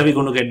so where are we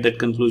going to get that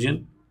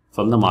conclusion?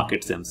 From the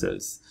markets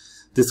themselves.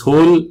 This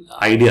whole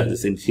idea,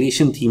 this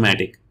inflation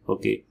thematic,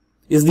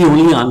 is the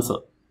only answer.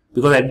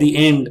 Because at the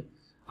end,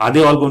 are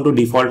they all going to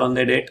default on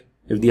their debt?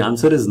 If the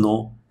answer is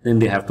no, then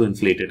they have to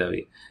inflate it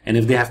away. And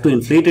if they have to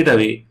inflate it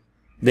away,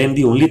 then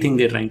the only thing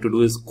they're trying to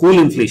do is cool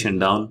inflation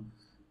down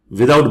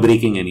without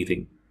breaking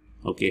anything.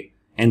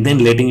 And then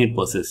letting it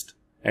persist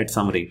at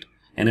some rate.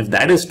 And if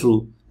that is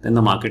true, then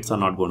the markets are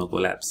not going to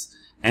collapse.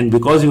 And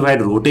because you had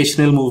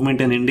rotational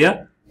movement in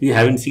India, we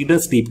haven't seen a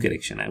steep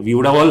correction. We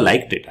would have all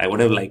liked it. I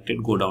would have liked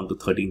it go down to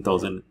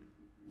 13,000.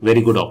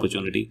 Very good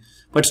opportunity.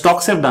 But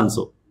stocks have done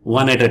so,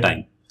 one at a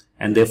time.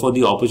 And therefore,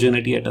 the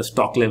opportunity at a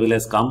stock level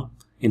has come,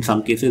 in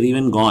some cases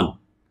even gone,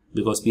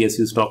 because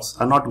PSU stocks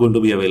are not going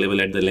to be available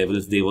at the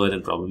levels they were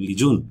in probably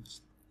June.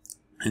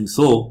 And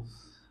so,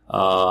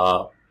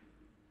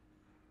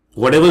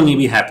 whatever may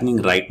be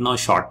happening right now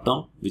short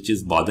term, which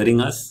is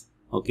bothering us,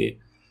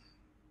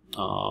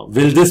 will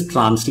this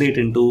translate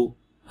into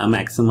a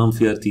maximum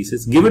fear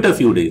thesis? Give it a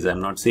few days.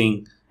 I'm not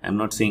saying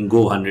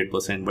go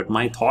 100%, but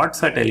my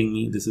thoughts are telling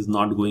me this is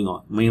not going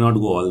on, may not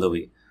go all the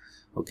way.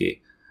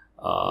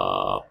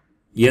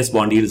 Yes,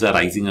 bond yields are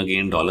rising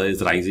again, dollar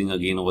is rising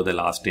again over the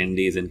last 10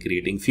 days and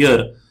creating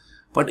fear.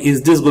 But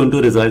is this going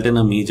to result in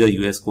a major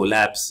US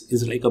collapse?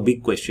 Is like a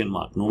big question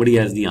mark. Nobody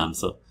has the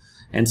answer.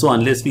 And so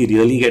unless we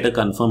really get a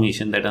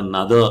confirmation that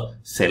another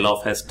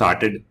sell-off has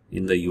started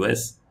in the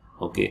US,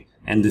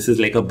 and this is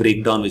like a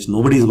breakdown which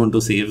nobody is going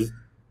to save,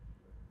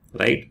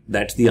 right?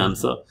 That's the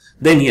answer.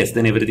 Then yes,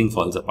 then everything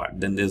falls apart.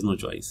 Then there's no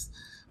choice.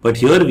 But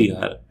here we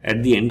are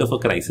at the end of a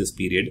crisis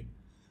period,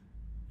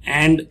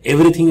 and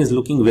everything is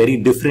looking very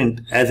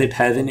different as it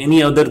has in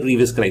any other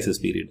previous crisis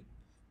period.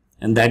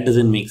 And that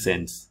doesn't make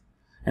sense.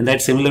 And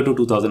that's similar to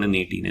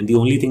 2018. And the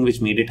only thing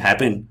which made it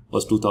happen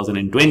was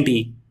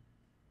 2020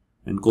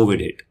 when COVID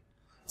hit.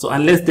 So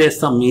unless there's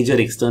some major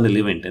external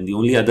event, and the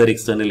only other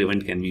external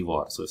event can be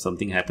war. So if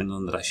something happens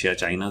on the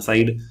Russia-China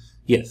side,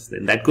 yes,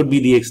 then that could be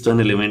the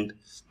external event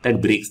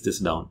that breaks this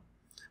down.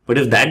 But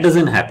if that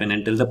doesn't happen,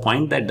 until the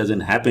point that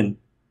doesn't happen,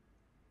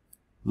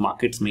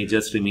 markets may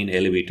just remain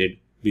elevated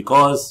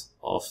because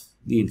of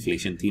the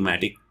inflation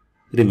thematic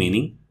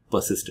remaining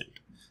persistent.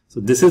 So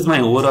this is my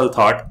overall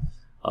thought.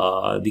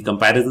 The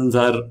comparisons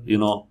are,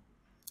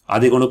 are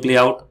they going to play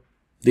out?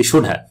 They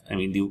should have. I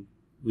mean,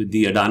 with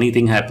the Adani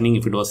thing happening,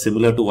 if it was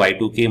similar to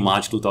Y2K,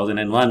 March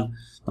 2001,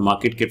 the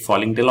market kept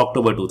falling till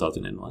October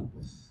 2001.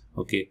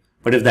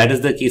 But if that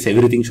is the case,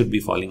 everything should be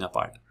falling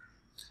apart.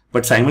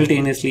 But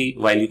simultaneously,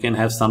 while you can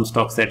have some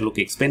stocks that look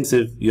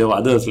expensive, you have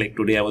others. Like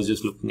today, I was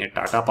just looking at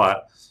Tata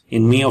Power.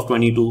 In May of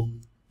 22,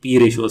 P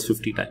ratio was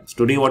 50 times.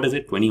 Today, what is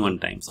it? 21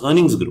 times.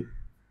 Earnings grew,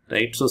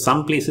 right? So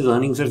some places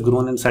earnings have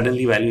grown and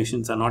suddenly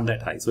valuations are not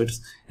that high. So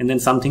and then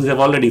some things have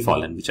already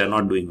fallen, which are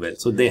not doing well.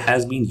 So there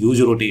has been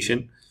huge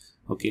rotation.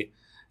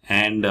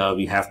 And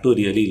we have to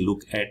really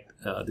look at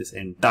this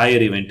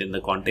entire event in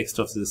the context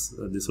of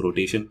this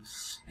rotation.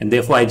 And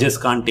therefore, I just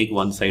can't take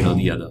one side or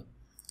the other.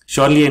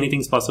 Surely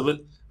anything's possible,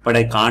 but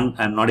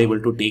I'm not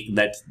able to take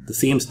the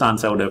same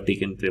stance I would have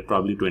taken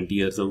probably 20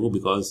 years ago,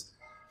 because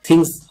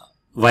things,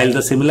 while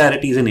the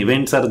similarities in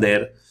events are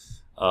there,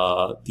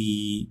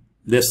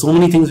 there's so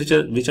many things which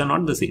are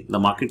not the same. The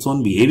market's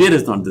own behavior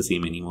is not the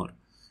same anymore.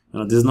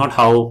 This is not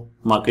how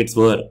markets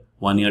were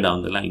 1 year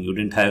down the line. You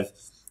didn't have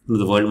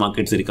the world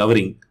markets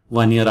recovering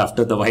 1 year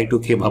after the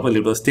Y2K bubble.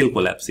 It was still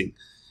collapsing.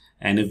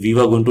 And if we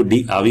were going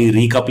to, are we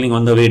recoupling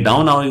on the way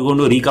down? Or are we going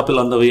to recouple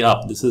on the way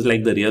up? This is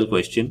like the real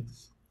question.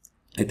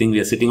 I think we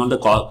are sitting on the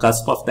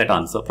cusp of that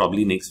answer.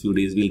 Probably next few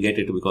days we'll get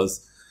it,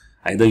 because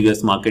either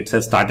US markets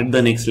have started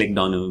the next leg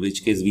down, in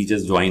which case we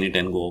just join it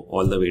and go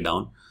all the way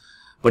down.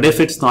 But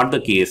if it's not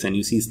the case and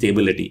you see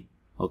stability,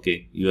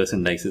 US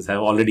indices have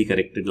already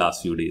corrected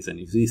last few days, and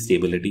you see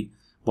stability,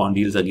 bond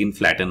yields again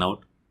flatten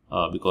out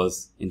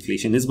because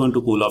inflation is going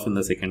to cool off in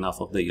the second half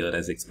of the year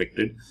as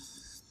expected.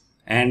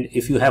 And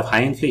if you have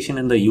high inflation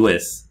in the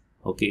US,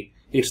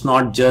 it's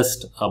not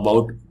just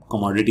about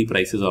commodity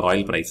prices or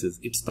oil prices.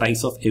 It's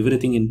price of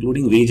everything,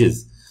 including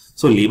wages.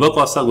 So labor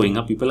costs are going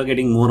up, people are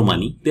getting more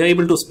money, they are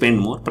able to spend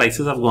more,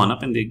 prices have gone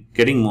up and they're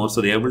getting more, so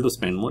they are able to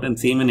spend more. And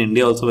same in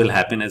India also will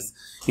happen as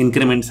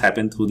increments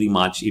happen through the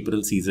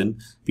March-April season.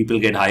 People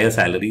get higher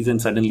salaries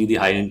and suddenly the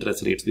higher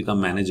interest rates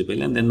become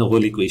manageable and then the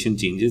whole equation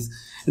changes.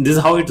 And this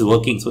is how it's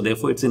working. So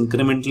therefore it's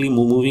incrementally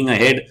moving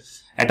ahead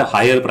at a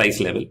higher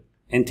price level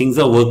and things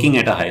are working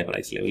at a higher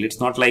price level. It's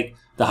not like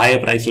the higher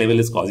price level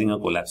is causing a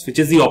collapse, which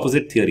is the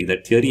opposite theory.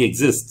 That theory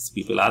exists.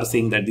 People are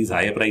saying that these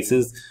higher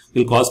prices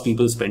will cause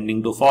people's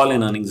spending to fall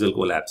and earnings will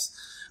collapse.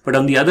 But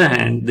on the other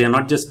hand, they are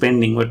not just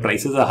spending, but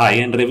prices are high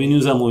and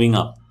revenues are moving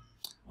up.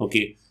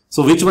 Okay.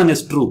 So which one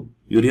is true?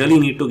 You really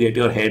need to get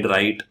your head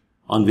right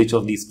on which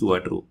of these two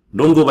are true.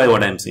 Don't go by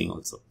what I'm saying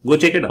also. Go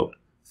check it out.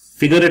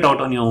 Figure it out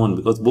on your own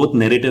because both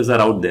narratives are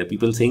out there.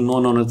 People saying,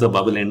 no, it's a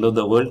bubble, end of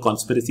the world.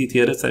 Conspiracy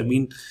theorists have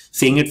been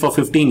saying it for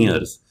 15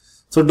 years.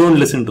 So don't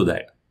listen to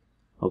that.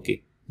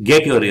 Okay.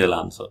 Get your real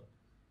answer.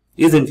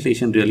 Is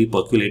inflation really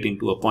percolating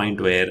to a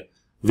point where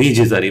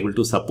wages are able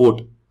to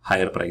support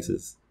higher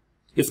prices?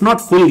 If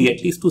not fully,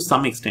 at least to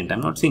some extent.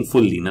 I'm not saying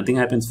fully. Nothing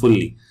happens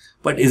fully.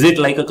 But is it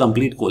like a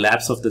complete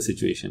collapse of the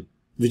situation?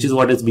 Which is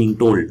what is being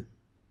told.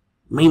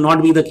 May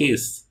not be the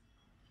case.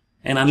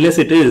 And unless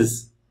it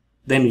is,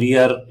 then we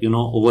are,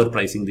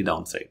 overpricing the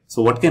downside.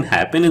 So what can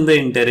happen in the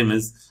interim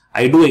is,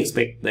 I do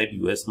expect that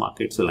US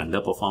markets will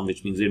underperform,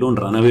 which means they don't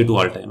run away to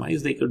all-time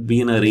highs. They could be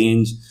in a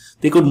range.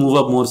 They could move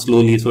up more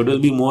slowly. So it will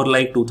be more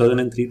like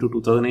 2003 to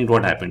 2008.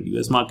 What happened?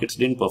 US markets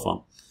didn't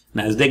perform.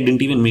 Nasdaq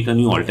didn't even make a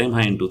new all-time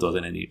high in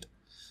 2008.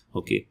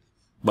 Okay.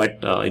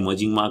 But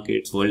emerging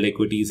markets, world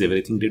equities,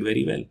 everything did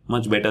very well.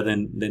 Much better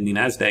than the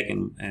Nasdaq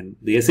and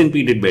the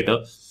S&P did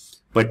better.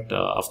 But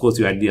of course,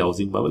 you had the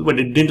housing bubble, but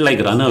it didn't like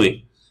run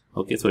away.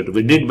 Okay, so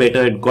it did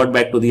better, it got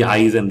back to the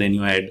highs and then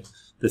you had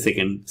the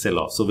second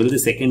sell-off. So will the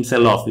second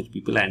sell-off, which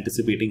people are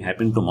anticipating,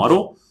 happen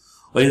tomorrow?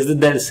 Or is it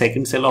that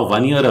second sell-off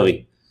 1 year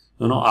away?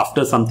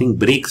 After something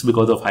breaks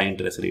because of high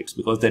interest rates,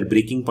 because that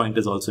breaking point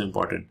is also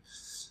important.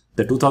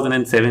 The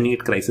 2007-8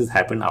 crisis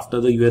happened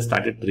after the US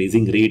started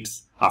raising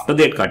rates, after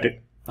they had cut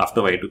it, after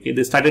Y2K,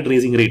 they started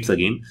raising rates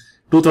again.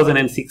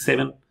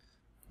 2006-7,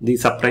 the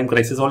subprime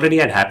crisis already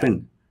had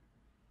happened.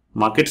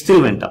 Market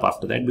still went up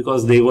after that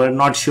because they were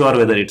not sure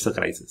whether it's a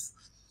crisis.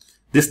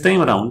 This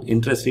time around,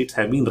 interest rates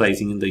have been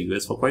rising in the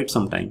US for quite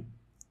some time.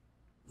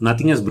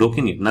 Nothing has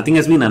broken yet. Nothing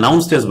has been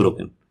announced as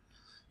broken.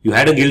 You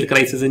had a gilt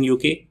crisis in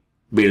UK,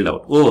 bailed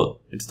out. Over.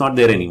 It's not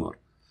there anymore.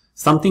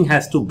 Something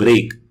has to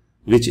break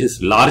which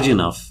is large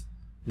enough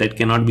that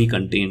cannot be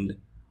contained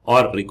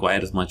or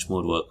requires much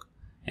more work.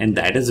 And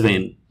that is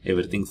when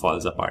everything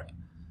falls apart.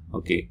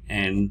 Okay,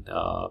 and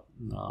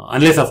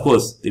unless, of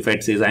course, the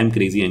Fed says, I'm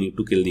crazy, I need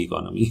to kill the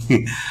economy,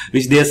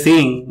 which they are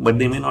saying, but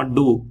they may not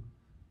do.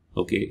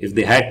 Okay, if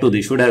they had to,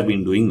 they should have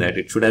been doing that.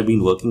 It should have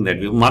been working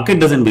that way. Market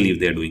doesn't believe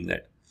they are doing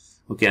that.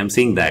 Okay, I'm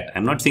saying that.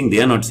 I'm not saying they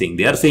are not saying.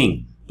 They are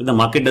saying, but the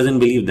market doesn't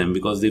believe them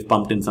because they've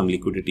pumped in some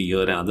liquidity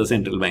here and other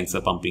central banks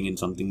are pumping in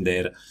something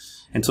there.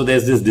 And so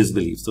there's this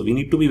disbelief. So we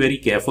need to be very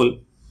careful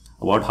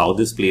about how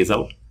this plays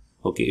out.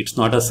 Okay, it's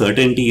not a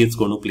certainty it's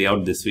going to play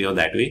out this way or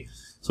that way.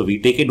 So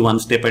we take it one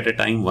step at a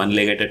time, one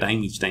leg at a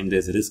time. Each time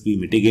there's risk, we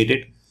mitigate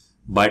it.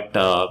 But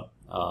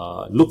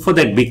look for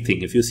that big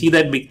thing. If you see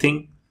that big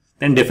thing,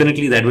 then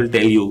definitely that will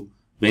tell you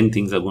when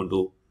things are going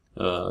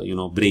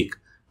to, break.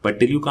 But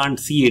till you can't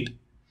see it,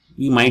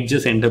 we might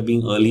just end up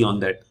being early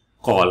on that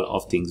call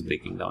of things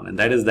breaking down. And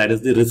that is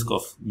the risk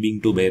of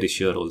being too bearish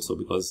here also,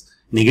 because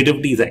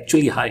negativity is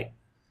actually high.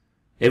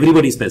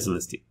 Everybody's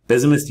pessimistic.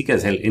 Pessimistic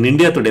as hell. In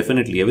India, too,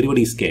 definitely,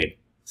 everybody's scared.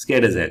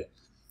 Scared as hell.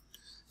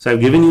 So I've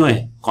given you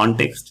a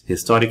context,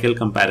 historical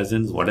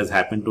comparisons, what has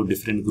happened to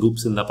different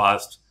groups in the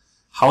past,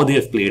 how they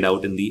have played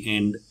out in the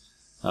end.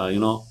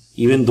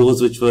 Even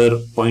those which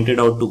were pointed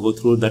out to go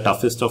through the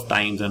toughest of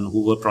times and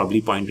who were probably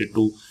pointed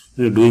to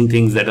doing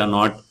things that are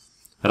not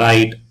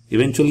right,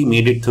 eventually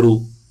made it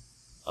through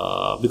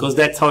because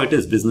that's how it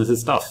is. Business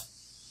is tough.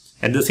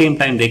 At the same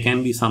time, there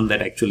can be some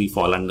that actually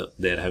fall under.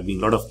 There have been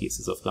a lot of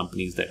cases of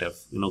companies that have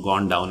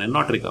gone down and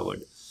not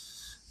recovered.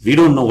 We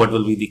don't know what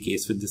will be the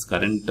case with this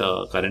current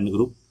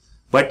group.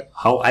 But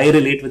how I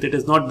relate with it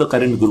is not the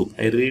current group.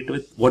 I relate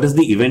with what is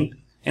the event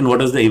and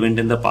what is the event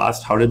in the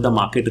past. How did the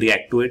market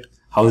react to it?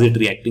 How is it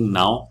reacting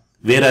now?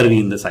 Where are we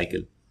in the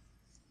cycle?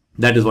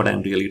 That is what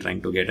I'm really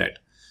trying to get at.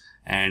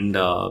 And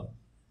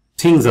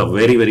things are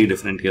very, very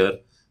different here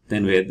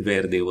than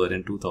where they were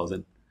in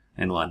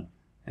 2001.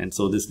 And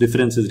so this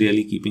difference is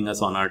really keeping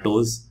us on our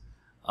toes.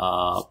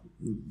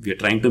 We are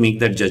trying to make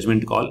that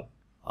judgment call.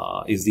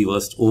 Is the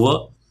worst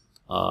over?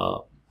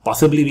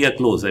 Possibly we are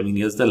close. I mean,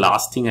 here's the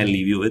last thing I'll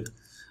leave you with.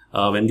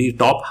 When the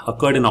top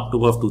occurred in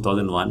October of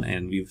 2001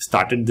 and we've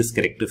started this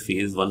corrective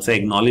phase, once I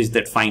acknowledged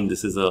that fine,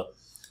 this is a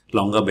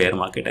longer bear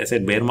market. I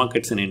said bear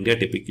markets in India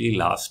typically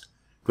last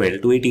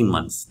 12 to 18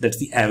 months. That's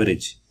the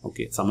average.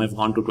 Okay, some have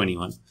gone to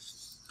 21.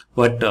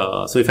 But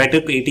so if I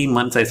took 18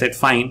 months, I said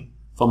fine,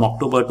 from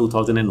October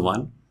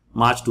 2001,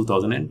 March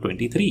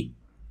 2023.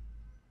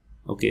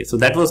 Okay, so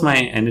that was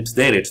and it's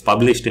there, it's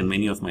published in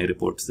many of my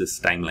reports, this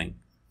timeline.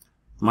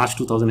 March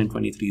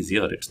 2023 is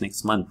here, it's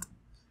next month.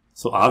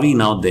 So are we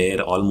now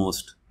there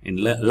almost in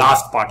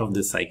last part of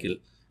this cycle,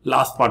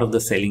 last part of the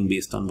selling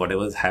based on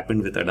whatever has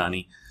happened with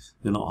Adani?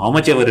 How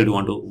much ever you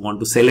want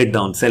to sell it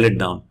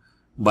down.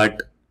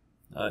 But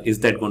is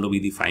that going to be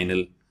the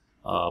final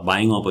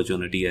buying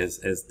opportunity as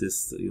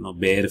this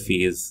bear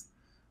phase,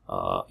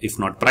 if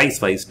not price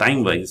wise,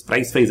 time wise,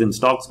 price wise in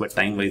stocks, but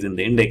time wise in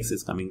the index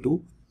is coming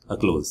to a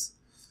close.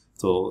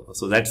 So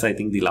that's, I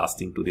think, the last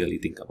thing to really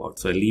think about.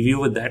 So I'll leave you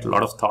with that. A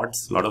lot of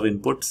thoughts, a lot of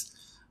inputs.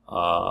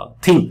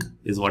 Think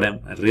is what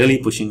I'm really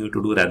pushing you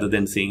to do, rather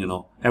than saying,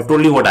 I've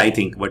told you what I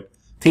think, but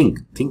think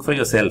for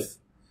yourself.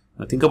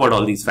 Think about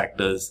all these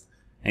factors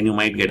and you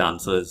might get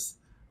answers.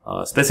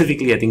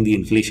 Specifically, I think the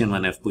inflation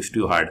one I've pushed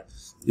you hard.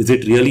 Is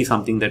it really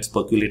something that's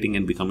percolating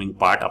and becoming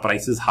part? Are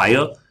prices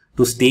higher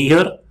to stay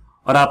here,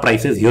 or are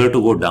prices here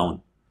to go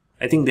down?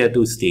 I think they are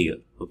to stay here.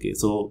 Okay,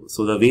 so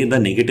the way the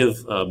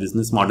negative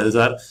business models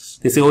are,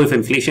 they say, oh, if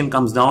inflation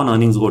comes down,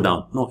 earnings go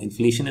down. No,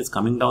 inflation is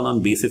coming down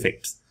on base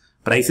effects.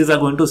 Prices are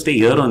going to stay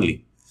here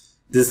only.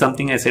 This is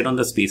something I said on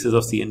the spaces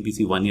of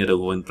CNBC 1 year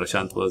ago when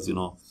Prashant was,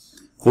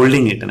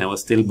 holding it and I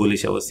was still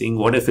bullish. I was saying,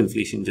 what if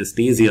inflation just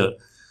stays here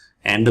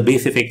and the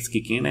base effects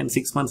kick in, and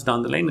 6 months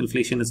down the line,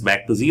 inflation is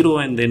back to zero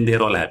and then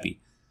they're all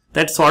happy.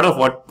 That's sort of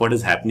what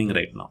is happening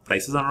right now.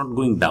 Prices are not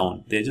going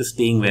down. They're just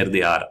staying where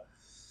they are.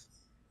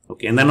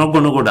 Okay, and they're not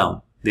going to go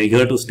down. They're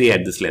here to stay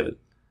at this level.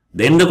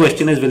 Then the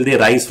question is, will they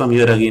rise from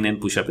here again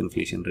and push up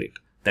inflation rate?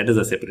 That is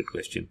a separate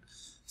question.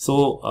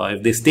 So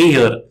if they stay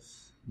here,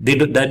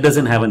 that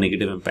doesn't have a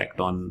negative impact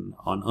on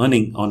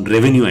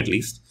revenue at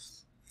least.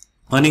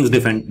 Earnings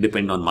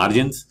depend on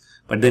margins.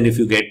 But then if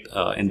you get,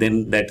 and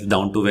then that's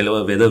down to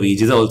whether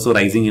wages are also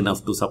rising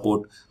enough to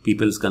support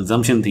people's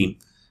consumption theme.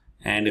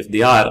 And if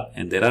they are,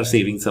 and there are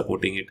savings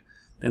supporting it,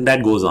 then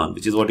that goes on,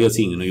 which is what you're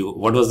seeing.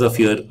 What was the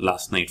fear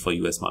last night for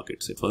US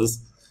markets? It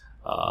was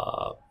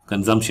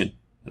consumption,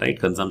 right?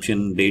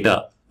 Consumption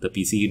data, the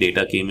PCE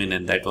data came in,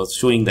 and that was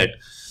showing that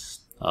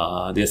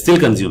they are still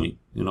consuming.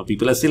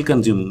 People are still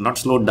consuming, not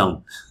slowed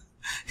down.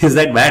 Is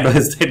that bad or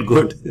is that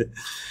good?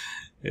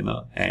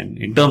 And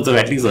in terms of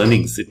at least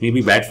earnings, it may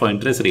be bad for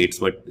interest rates,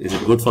 but is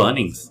it good for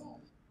earnings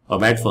or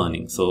bad for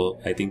earnings? So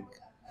I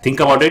think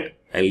about it.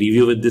 I'll leave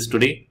you with this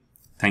today.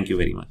 Thank you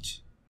very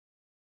much.